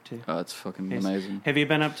new work too. Oh, it's fucking amazing. Have you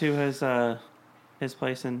been up to his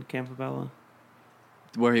place in Campobello?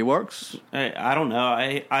 Where he works? I don't know.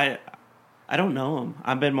 I don't know him.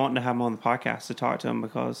 I've been wanting to have him on the podcast to talk to him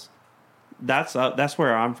because that's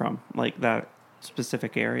where I'm from, like that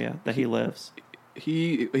specific area that he lives.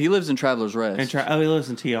 He lives in Travelers Rest. He lives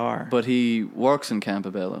in TR. But he works in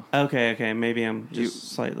Campobello. Okay. Maybe I'm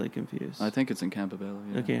just slightly confused. I think it's in Campobello,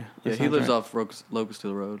 yeah. Okay. Yeah, he lives off Locust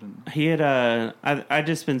Hill Road. And he had, I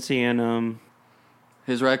just been seeing,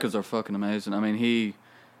 his records are fucking amazing. I mean, he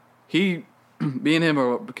me and him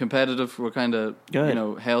are competitive. We're kind of,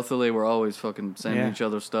 healthily, we're always fucking sending each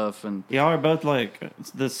other stuff. And y'all are both like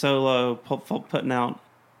the solo putting out.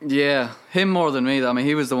 Yeah, him more than me. I mean,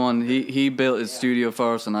 he was the one. He built his studio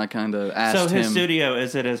first, and I kind of asked him. So his studio,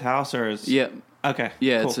 is it his house or his? Yeah. Okay.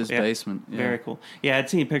 Yeah, cool. It's his basement. Yeah. Very cool. Yeah, I'd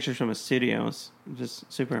seen pictures from his studio. It was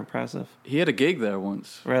just super impressive. He had a gig there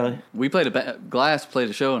once. Really? We played Glass played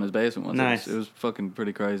a show in his basement once. Nice. It was fucking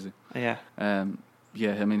pretty crazy. Yeah.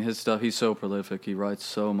 Yeah, I mean, his stuff, he's so prolific. He writes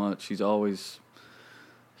so much. He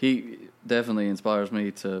definitely inspires me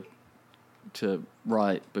to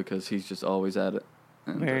write because he's just always at it.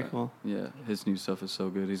 And, very cool. Yeah, his new stuff is so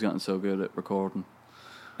good. He's gotten so good at recording.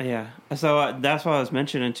 Yeah. So that's what I was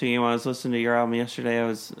mentioning to you when I was listening to your album yesterday.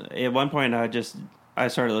 At one point I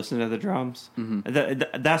started listening to the drums.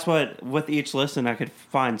 Mm-hmm. That's what, with each listen, I could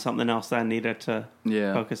find something else that I needed to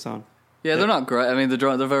focus on. Yeah, they're not great. I mean,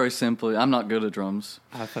 they're very simple. I'm not good at drums.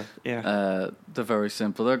 Yeah. They're very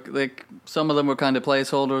simple. They're like, some of them were kind of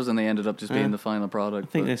placeholders, and they ended up just being the final product.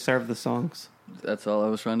 I think they serve the songs. That's all I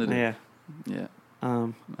was trying to do. Yeah. Yeah.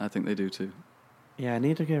 I think they do too. Yeah, I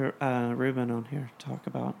need to get Ruben on here to talk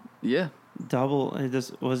about. Yeah.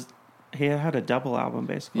 He had a double album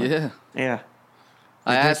basically. Yeah. Yeah.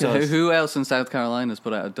 I asked who else in South Carolina has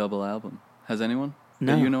put out a double album. Has anyone?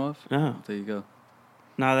 No. That you know of? No. There you go.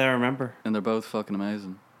 Now that I remember. And they're both fucking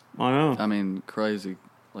amazing. I know. I mean, crazy.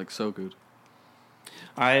 Like, so good.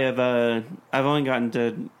 I've only gotten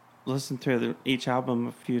to listen through each album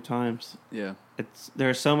a few times. Yeah.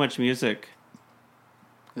 There's so much music.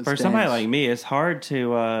 For somebody like me, it's hard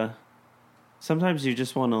to sometimes you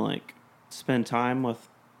just want to like spend time with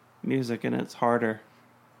music and it's harder.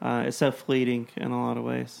 It's so fleeting in a lot of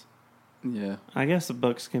ways. Yeah. I guess the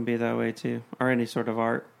books can be that way too, or any sort of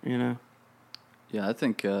art, Yeah, I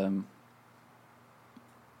think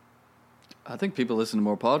people listen to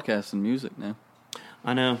more podcasts than music now.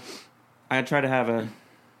 I know. I try to have a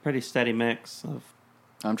pretty steady mix of...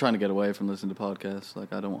 I'm trying to get away from listening to podcasts.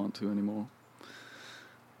 Like, I don't want to anymore.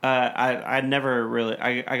 I never really...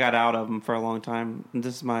 I got out of them for a long time.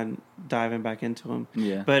 This is my diving back into them.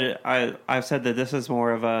 Yeah. But I've said that this is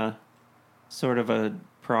more of a sort of a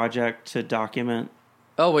project to document.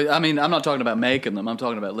 Oh, wait, I mean, I'm not talking about making them. I'm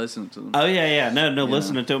talking about listening to them. Oh, yeah. No,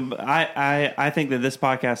 listening to them. I think that this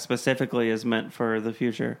podcast specifically is meant for the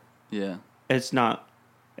future. Yeah. It's not...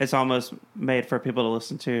 It's almost made for people to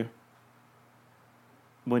listen to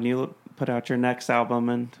when you put out your next album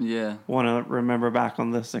and want to remember back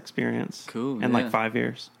on this experience. Cool. In like 5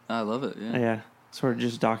 years. I love it. Yeah. Yeah. Sort of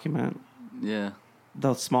just document. Yeah.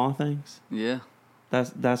 Those small things. Yeah.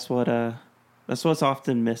 That's what's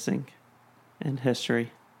often missing in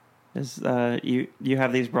history. Is you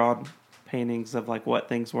have these broad paintings of like what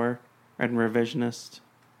things were and revisionist,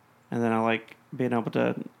 and then I like being able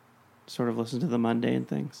to sort of listen to the mundane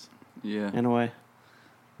things Yeah. in a way.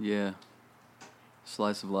 Yeah.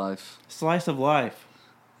 Slice of life. Slice of life.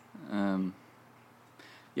 Yeah,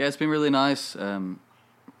 it's been really nice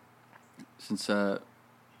since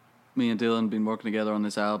me and Dylan been working together on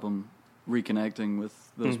this album, reconnecting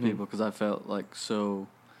with those people, because I felt like so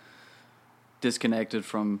disconnected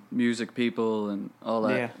from music people and all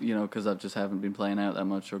that, because I just haven't been playing out that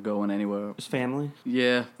much or going anywhere. Just family?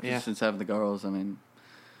 Yeah. Since having the girls, I mean,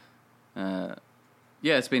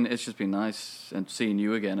 it's just been nice, and seeing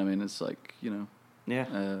you again, I mean, it's like,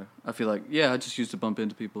 I feel like, I just used to bump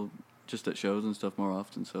into people just at shows and stuff more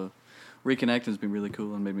often, so reconnecting has been really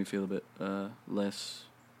cool and made me feel a bit less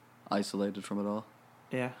isolated from it all.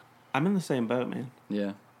 Yeah. I'm in the same boat, man.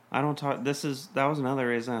 Yeah. I don't talk. That was another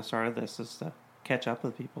reason I started this, is to catch up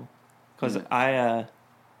with people, because I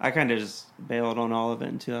kind of just bailed on all of it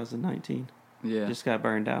in 2019. Yeah, just got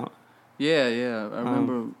burned out. Yeah. I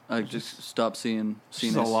remember I just stopped seeing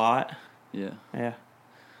us a lot. Yeah. Well,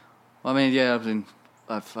 I mean,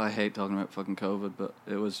 I hate talking about fucking COVID, but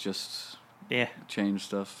it was just changed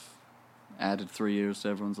stuff, added 3 years to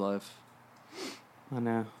everyone's life. I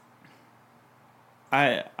know.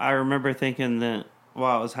 I remember thinking that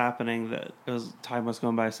while it was happening, that time was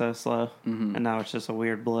going by so slow, and now it's just a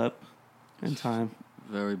weird blip in time.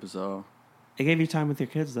 Very bizarre. It gave you time with your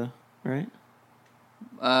kids, though, right?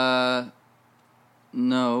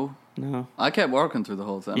 No. I kept working through the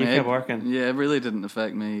whole time. You kept working? Yeah, it really didn't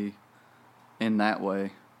affect me in that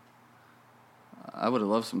way. I would have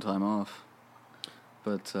loved some time off,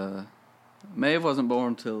 but Maeve wasn't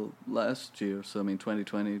born till last year, so I mean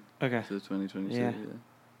 2020 to 2022. Yeah.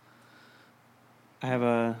 I have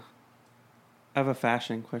a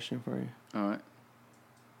fashion question for you. All right.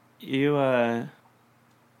 You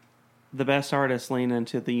the best artists lean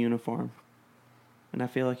into the uniform, and I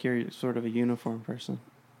feel like you're sort of a uniform person.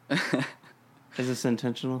 Is this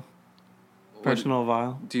intentional? Personal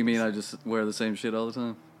vile? Do you mean I just wear the same shit all the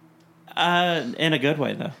time? In a good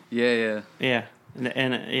way, though. Yeah. Yeah,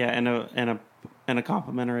 in a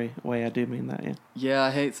complimentary way. I do mean that. Yeah. Yeah,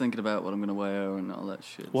 I hate thinking about what I'm gonna wear and all that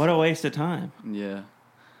shit. What a waste of time. Yeah,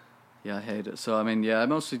 I hate it. So I mean, I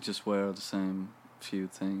mostly just wear the same few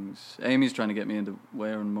things. Amy's trying to get me into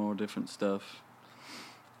wearing more different stuff.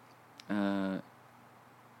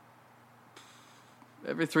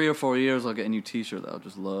 Every 3 or 4 years, I'll get a new T-shirt that I'll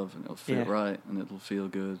just love, and it'll fit right, and it'll feel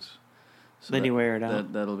good. So then you wear it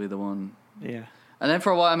out. That'll be the one. Yeah. And then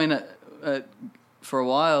for a while, I mean, for a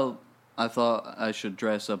while, I thought I should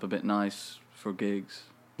dress up a bit nice for gigs.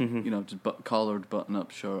 Mm-hmm. Just collared, button-up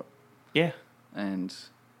shirt. Yeah. And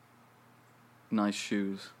nice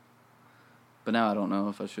shoes. But now I don't know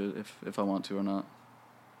if I should, if I want to or not.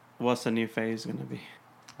 What's the new phase going to be?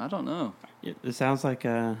 I don't know. It sounds like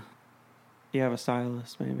you have a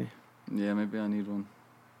stylist, maybe. Yeah, maybe I need one.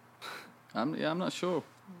 I'm not sure.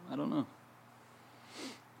 I don't know.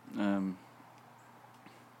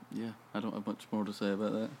 I don't have much more to say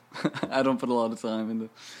about that. I don't put a lot of time into.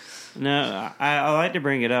 No, I like to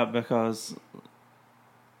bring it up because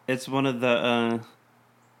it's one of the.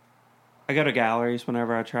 I go to galleries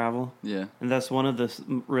whenever I travel. Yeah. And that's one of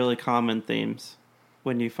the really common themes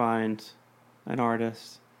when you find an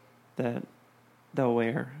artist that they'll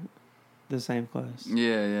wear the same clothes.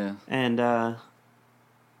 Yeah. And I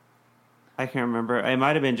can't remember. It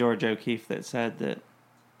might have been George O'Keeffe that said that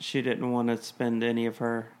she didn't want to spend any of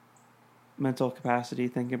her mental capacity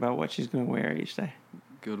thinking about what she's going to wear each day.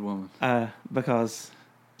 Good woman. Because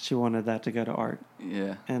she wanted that to go to art.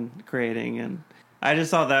 Yeah. And creating. And I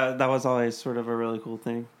just thought that was always sort of a really cool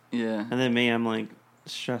thing. Yeah. And then I'm like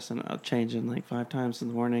stressing out, changing like 5 times in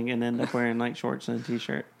the morning and end up wearing like shorts and a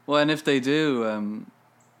t-shirt. Well, and if they do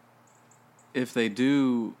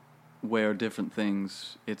wear different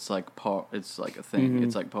things, it's like a thing. Mm-hmm.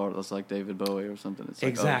 It's like part of it's like David Bowie or something. It's like,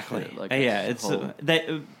 exactly. Oh, shit. Like it's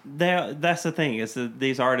that's the thing is that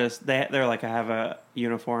these artists they're like I have a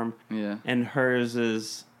uniform. Yeah. And hers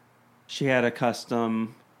is she had a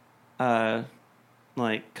custom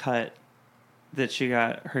like cut that she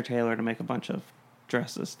got her tailor to make a bunch of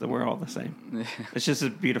dresses that were all the same. Yeah. It's just a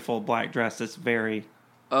beautiful black dress that's very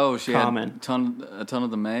she common. Had a ton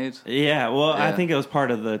of them made? Yeah, well, yeah. I think it was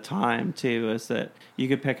part of the time, too, is that you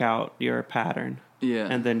could pick out your pattern. Yeah.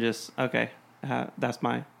 And then just, okay, that's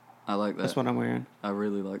I like that. That's what I'm wearing. I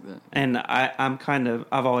really like that. And I want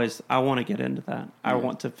to get into that. I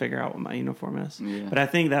want to figure out what my uniform is. Yeah. But I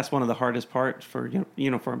think that's one of the hardest parts for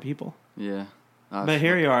uniform people. Yeah. But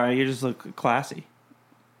here you are. You just look classy.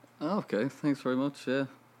 Oh, okay. Thanks very much, yeah.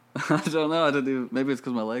 I don't know. Maybe it's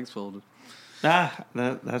because my legs folded.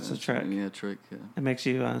 That's a trick. Yeah, trick. Yeah. It makes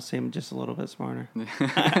you seem just a little bit smarter.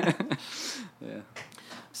 Yeah.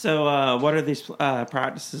 So, what are these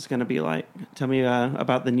practices going to be like? Tell me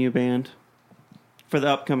about the new band for the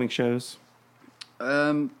upcoming shows.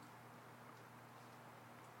 Dylan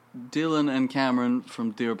and Cameron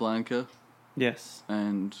from Deer Blanca. Yes.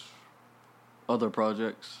 And other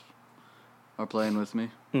projects are playing with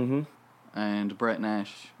me. Mm-hmm. And Brett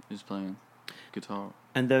Nash is playing guitar.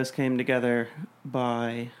 And those came together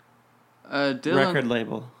by Dylan, record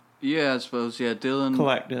label. Yeah, I suppose. Yeah, Dylan.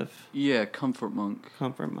 Collective. Yeah, Comfort Monk.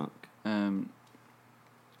 Comfort Monk.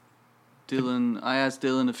 Dylan. I asked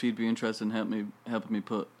Dylan if he'd be interested in helping me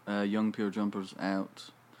put Young Pure Jumpers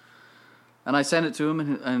out, and I sent it to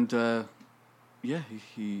him, and yeah,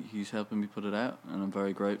 he's helping me put it out, and I'm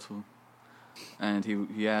very grateful. And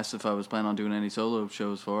he asked if I was planning on doing any solo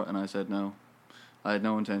shows for it, and I said no. I had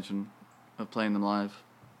no intention of playing them live,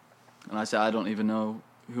 and I said I don't even know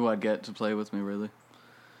who I'd get to play with me really.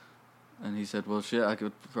 And he said, "Well, shit, I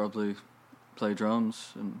could probably play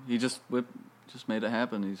drums," and he just made it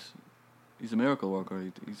happen. He's a miracle worker.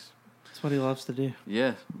 He's That's what he loves to do.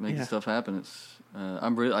 Yeah, making stuff happen. It's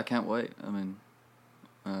I can't wait. I mean,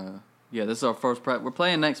 yeah, this is our first practice. We're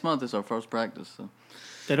playing next month. It's our first practice, so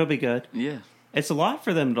it'll be good. Yeah, it's a lot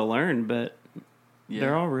for them to learn, but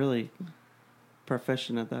they're all really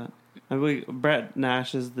proficient at that. And Brett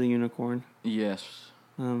Nash is the unicorn. Yes.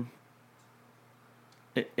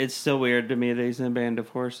 It's still weird to me that he's in a band of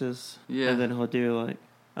horses. Yeah. And then he'll do like,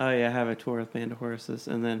 oh yeah, I have a tour with Band of Horses,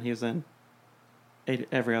 and then he's in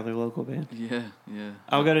every other local band. Yeah, yeah.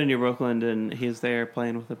 I'll go to New Brooklyn and he's there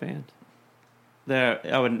playing with a band that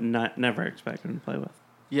I would never expect him to play with.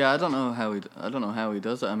 Yeah, I don't know how he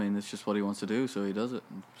does it. I mean, it's just what he wants to do, so he does it.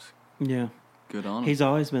 Yeah. Good on him. He's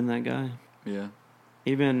always been that guy. Yeah.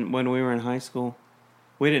 Even when we were in high school,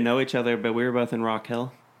 we didn't know each other, but we were both in Rock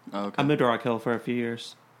Hill. Oh, okay. I moved to Rock Hill for a few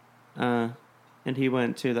years. And he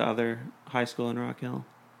went to the other high school in Rock Hill.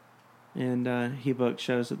 And he booked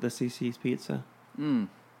shows at the CC's Pizza. Mm.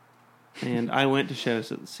 And I went to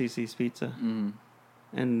shows at the CC's Pizza. Mm.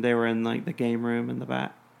 And they were in like the game room in the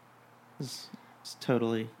back. It's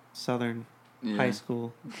totally southern high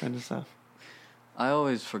school kind of stuff. I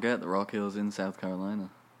always forget that Rock Hill is in South Carolina.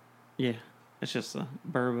 Yeah. It's just a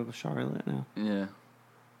burb of Charlotte now. Yeah.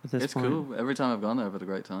 At this it's point. cool. Every time I've gone there, I've had a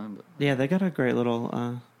great time. But yeah, they got a great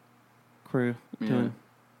little crew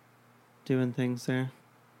doing things there.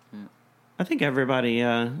 Yeah. I think everybody,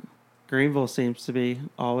 Greenville seems to be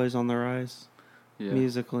always on the rise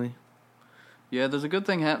musically. Yeah, there's a good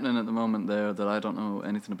thing happening at the moment there that I don't know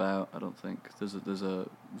anything about, I don't think. There's a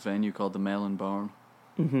venue called the Melon Barn.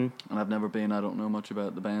 Mm-hmm. And I've never been, I don't know much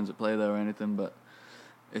about the bands that play there or anything, but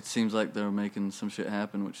it seems like they're making some shit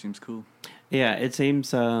happen, which seems cool. Yeah, it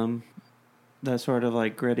seems that sort of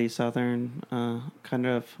like gritty southern kind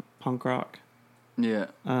of punk rock. Yeah.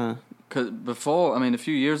 'Cause before, I mean, a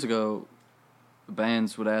few years ago,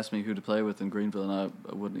 bands would ask me who to play with in Greenville, and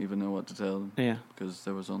I wouldn't even know what to tell them. Yeah. Because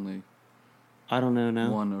there was only... I don't know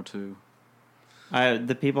now. One or two.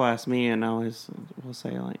 The people ask me, and I always will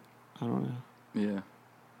say, like, I don't know. Yeah.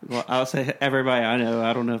 Well, I'll say everybody I know,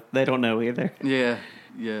 I don't know. They don't know either. Yeah,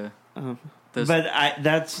 yeah. But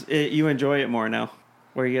that's it, you enjoy it more now,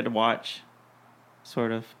 where you get to watch,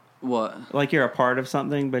 sort of. What? Like you're a part of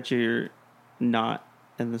something, but you're not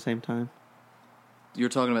at the same time. You're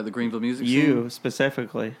talking about the Greenville music scene? You,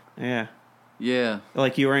 specifically. Yeah. Yeah.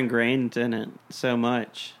 Like you were ingrained in it so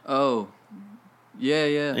much. Oh. Yeah,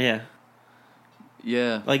 yeah. Yeah.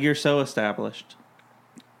 Yeah. Like you're so established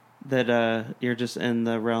that you're just in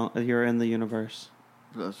the realm, you're in the universe.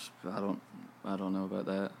 I don't know about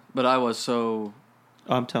that. But I was so...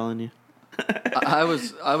 I'm telling you. I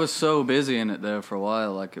was so busy in it there for a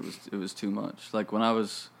while, like it was too much. Like when I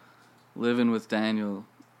was living with Daniel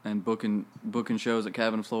and booking shows at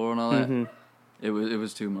Cabin Floor and all that, mm-hmm. it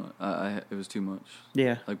was too much. It was too much.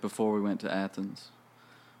 Yeah. Like before we went to Athens,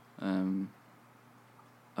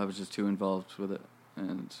 I was just too involved with it,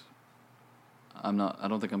 and I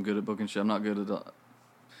don't think I'm good at booking shows. I'm not good at.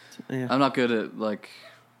 Yeah. I'm not good at like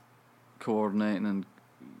coordinating and.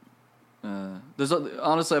 There's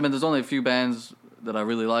there's only a few bands that I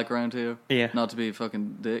really like around here. Yeah. Not to be a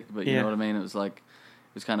fucking dick, but you know what I mean. It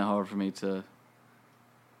was kind of hard for me to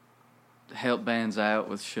help bands out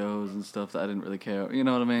with shows and stuff that I didn't really care. You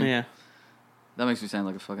know what I mean? Yeah. That makes me sound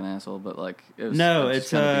like a fucking asshole, but like it was. No, I'm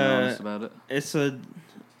it's just kind of being honest about it.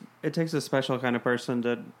 It takes a special kind of person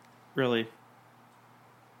to really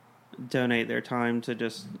donate their time to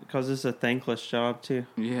just because it's a thankless job too.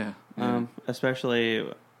 Yeah. Especially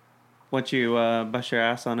once you bust your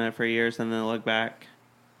ass on it for years and then look back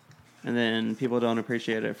and then people don't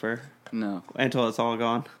appreciate it No. until it's all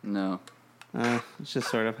gone. No. It's just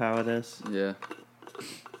sort of how it is. Yeah.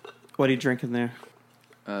 What are you drinking there?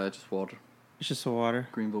 Just water. It's just water.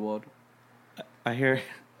 Greenville water. I hear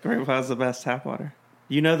Greenville has the best tap water.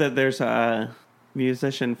 You know that there's a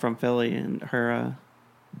musician from Philly, and her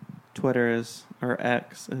Twitter is, or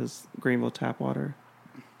X is Greenville tap water.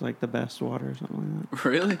 Like the best water or something like that.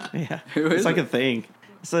 Really? Yeah. Who is it's like it? a thing.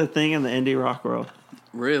 It's a thing in the indie rock world.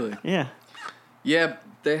 Really? Yeah. Yeah,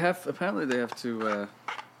 apparently they have to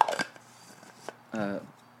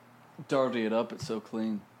dirty it up. It's so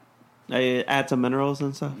clean. They add some minerals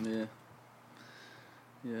and stuff. Yeah.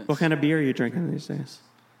 Yeah. What kind of beer are you drinking these days?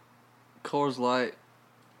 Coors Light,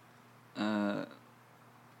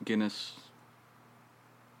 Guinness.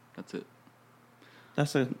 That's it.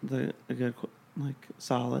 That's a good, like,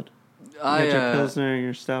 solid. You I got your Pilsner and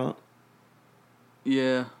your stout.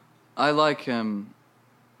 Yeah, I like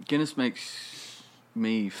Guinness makes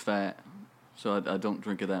me fat, so I don't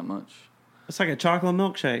drink it that much. It's like a chocolate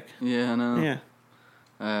milkshake. Yeah, I know.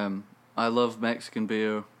 Yeah. I love Mexican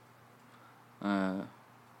beer.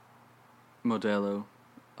 Modelo.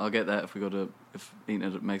 I'll get that if eating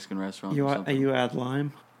at a Mexican restaurant. You add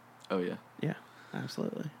lime? Oh yeah. Yeah,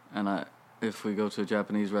 absolutely. And if we go to a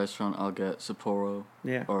Japanese restaurant, I'll get Sapporo.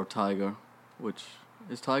 Yeah. Or Tiger, which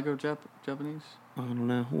is Tiger Japanese? I don't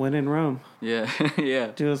know. When in Rome. Yeah, yeah.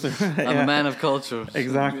 Do us I'm a man of culture. So,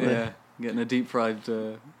 exactly. Yeah, getting a deep fried.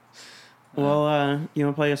 Well, you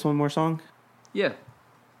want to play us one more song? Yeah.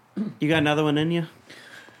 You got another one in you?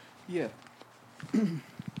 Yeah.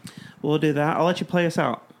 We'll do that. I'll let you play us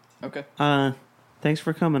out. Okay. Thanks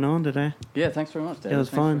for coming on today. Yeah, thanks very much, David. It was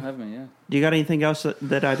thanks fun. for having me, yeah. Do you got anything else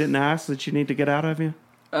that I didn't ask that you need to get out of you?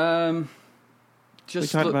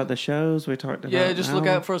 Just we talked about the shows. We talked about just look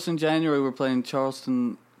out for us in January. We're playing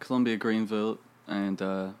Charleston, Columbia, Greenville, and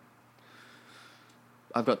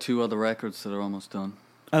I've got 2 other records that are almost done.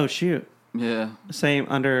 Oh shoot! Yeah. Same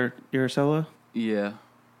under your solo. Yeah.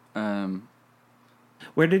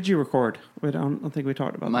 Where did you record? I don't think we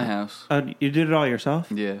talked about my that. house. Oh, you did it all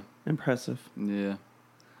yourself? Yeah. Impressive. Yeah.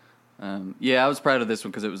 I was proud of this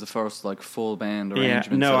one because it was the first like full band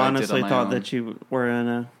arrangement. Yeah. No, that I I honestly did on my thought own. that you were in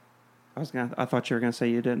a. I thought you were gonna say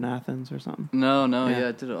you did in Athens or something. No, Yeah.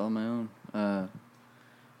 I did it on my own.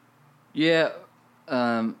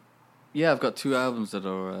 I've got 2 albums that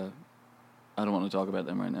are. I don't want to talk about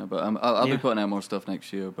them right now, but I'll be putting out more stuff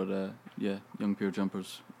next year. But Young Pure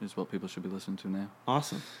Jumpers is what people should be listening to now.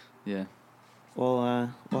 Awesome. Yeah.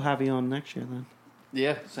 Well, we'll have you on next year then.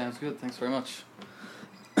 Yeah, sounds good. Thanks very much.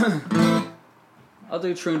 I'll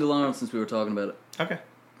do True to Lawrence since we were talking about it. Okay.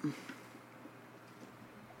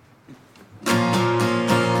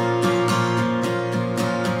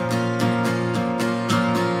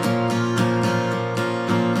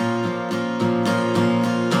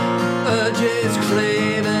 Urges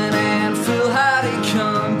craving and foolhardy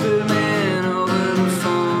come booming over the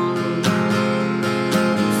phone.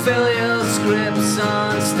 Fill your scripts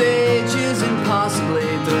on stages impossibly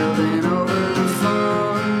drilled in over the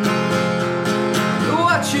phone.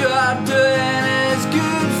 What you are doing is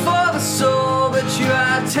good for the soul, but you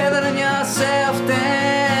are tethering yourself down.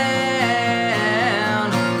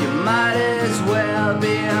 You might as well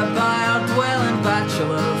be a bio-dwelling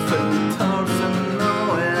bachelor from turf and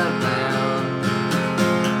nowhere bound.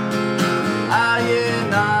 Are you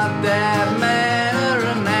not that man of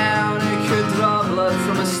renown who could draw blood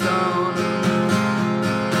from a stone?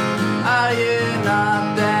 Are you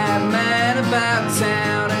not that man about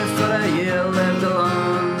town who for a year lived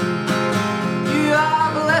alone? You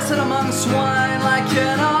are blessed among swine like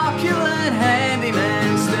an opulent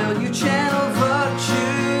handyman, still you channel virtue.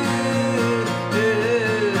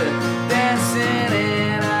 Dancing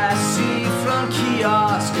in a seafront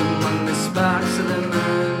kiosk among the sparks of the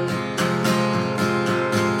moon.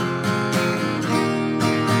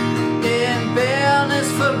 In bareness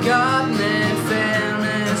forgotten, in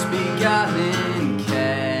fairness begotten in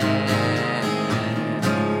cash.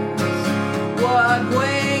 What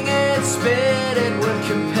winged spirit would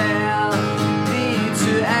compel thee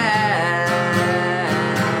to ask?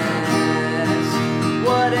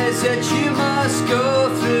 What is it you must go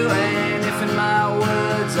through? And if in my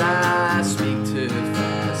words I speak too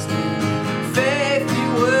fast, in faith you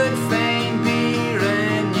would fain be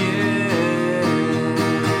renewed.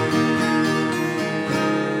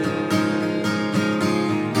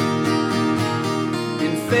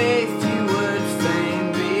 In faith you would fain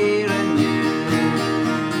be renewed.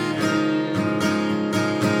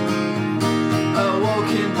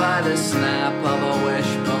 Awoken by the snap of a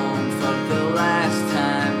wishbone for the last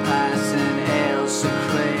time, passing Ailsa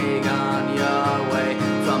Craig on your way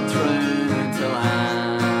from through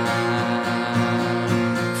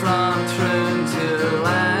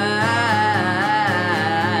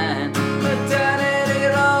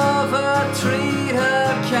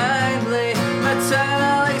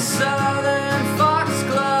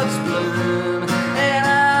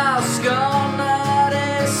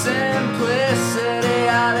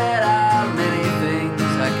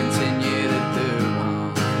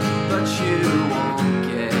you won't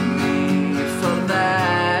get me for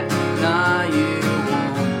that. Nah, you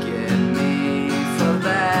won't get me for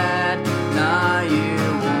that. Nah, you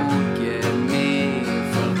won't get me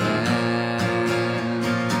for that.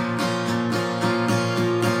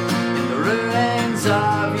 In the ruins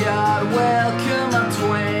of your welcome on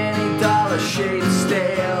 $20 shaped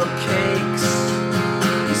stale cakes.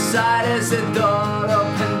 Beside is a door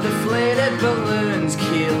open, deflated balloons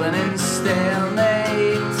keeling in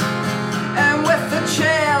stalemate. And with the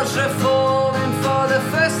chairs revolving for the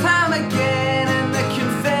first time again, and the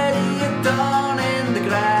confetti dawn in the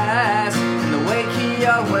grass. In the wake of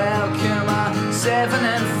your welcome are 7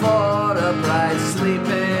 and 4, a bright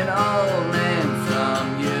sleeping old man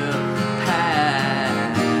from your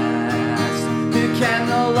past, who can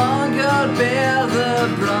no longer bear the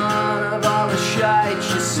brunt of all the shite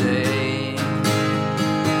you say.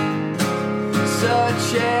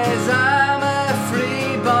 Such as I'm a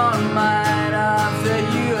freeborn mine of the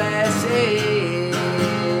USA.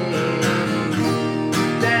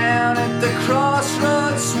 Down at the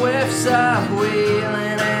crossroads, swifts are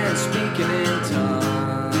wheeling and speaking in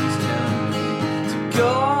tongues. Tell me to go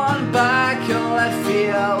on back, all that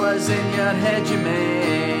fear was in your head you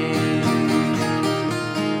made.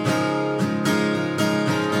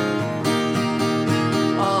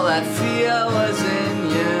 All that fear was in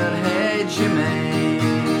your head you made.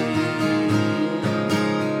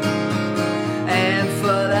 And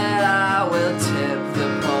for that I will tip the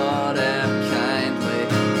pot out kindly.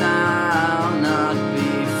 Now I'll not be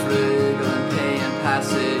frugal and paying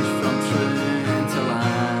passage from Troon to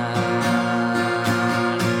Line.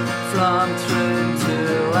 From Troon to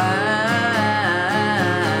Line.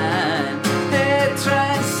 It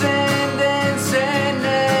transcendence in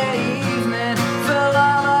the evening, full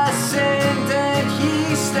of ascendant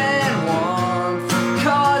yeast and warmth,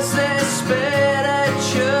 cause this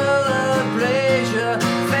spiritual abrasion,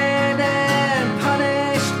 fanned and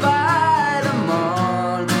punished by the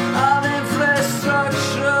morn of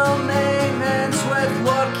infrastructural maintenance with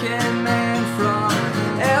working men from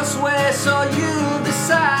elsewhere. So you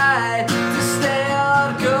decide to stay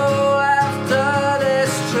or go after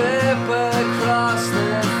this trip across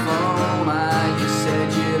the foam. You said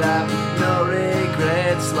you'd have no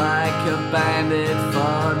regrets, like a bandit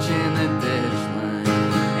forging a ditch line.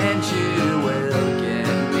 And you will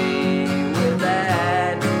get me with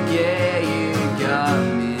that. Yeah, you got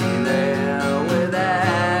me there with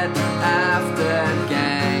that. After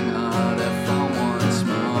gang order for once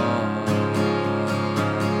more.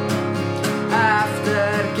 After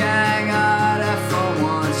gang order for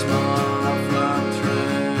once more. From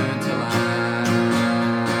Troon to Line.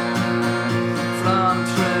 From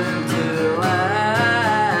Troon to Line.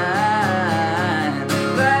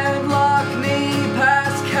 Round Lockney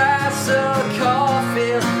past Castle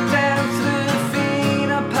Caulfield, down through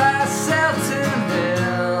Fina past Selton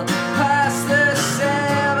Hill, past the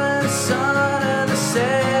seventh son of the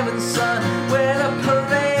seventh son, where the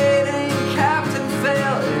parading captain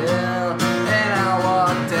fell ill. And I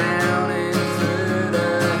walked down in through the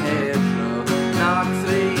hedgerow, knocked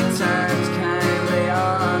 3 times kindly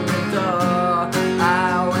on the door. I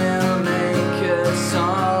will make a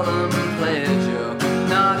solemn pledge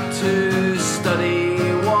not to study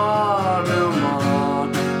war no more.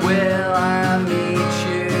 Will I meet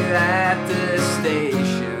you at the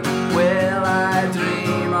station? Will I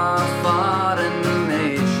dream of foreign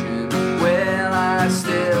nation? Will I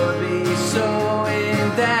still be so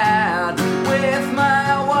endowed with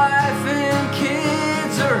my wife and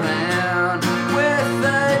kids around? With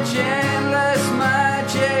the generous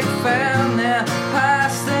magic found there,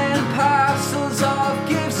 past and parcels of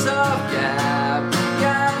gifts of gab,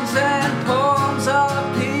 yarns and poems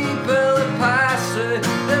of people that pass through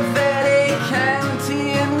the very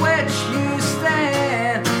county in which you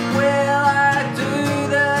stand. Will I do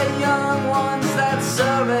the young ones that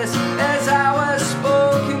service as I was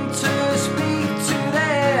spoken to speak to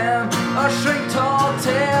them, or shrink tall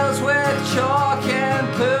tales with chalk and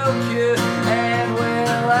poke you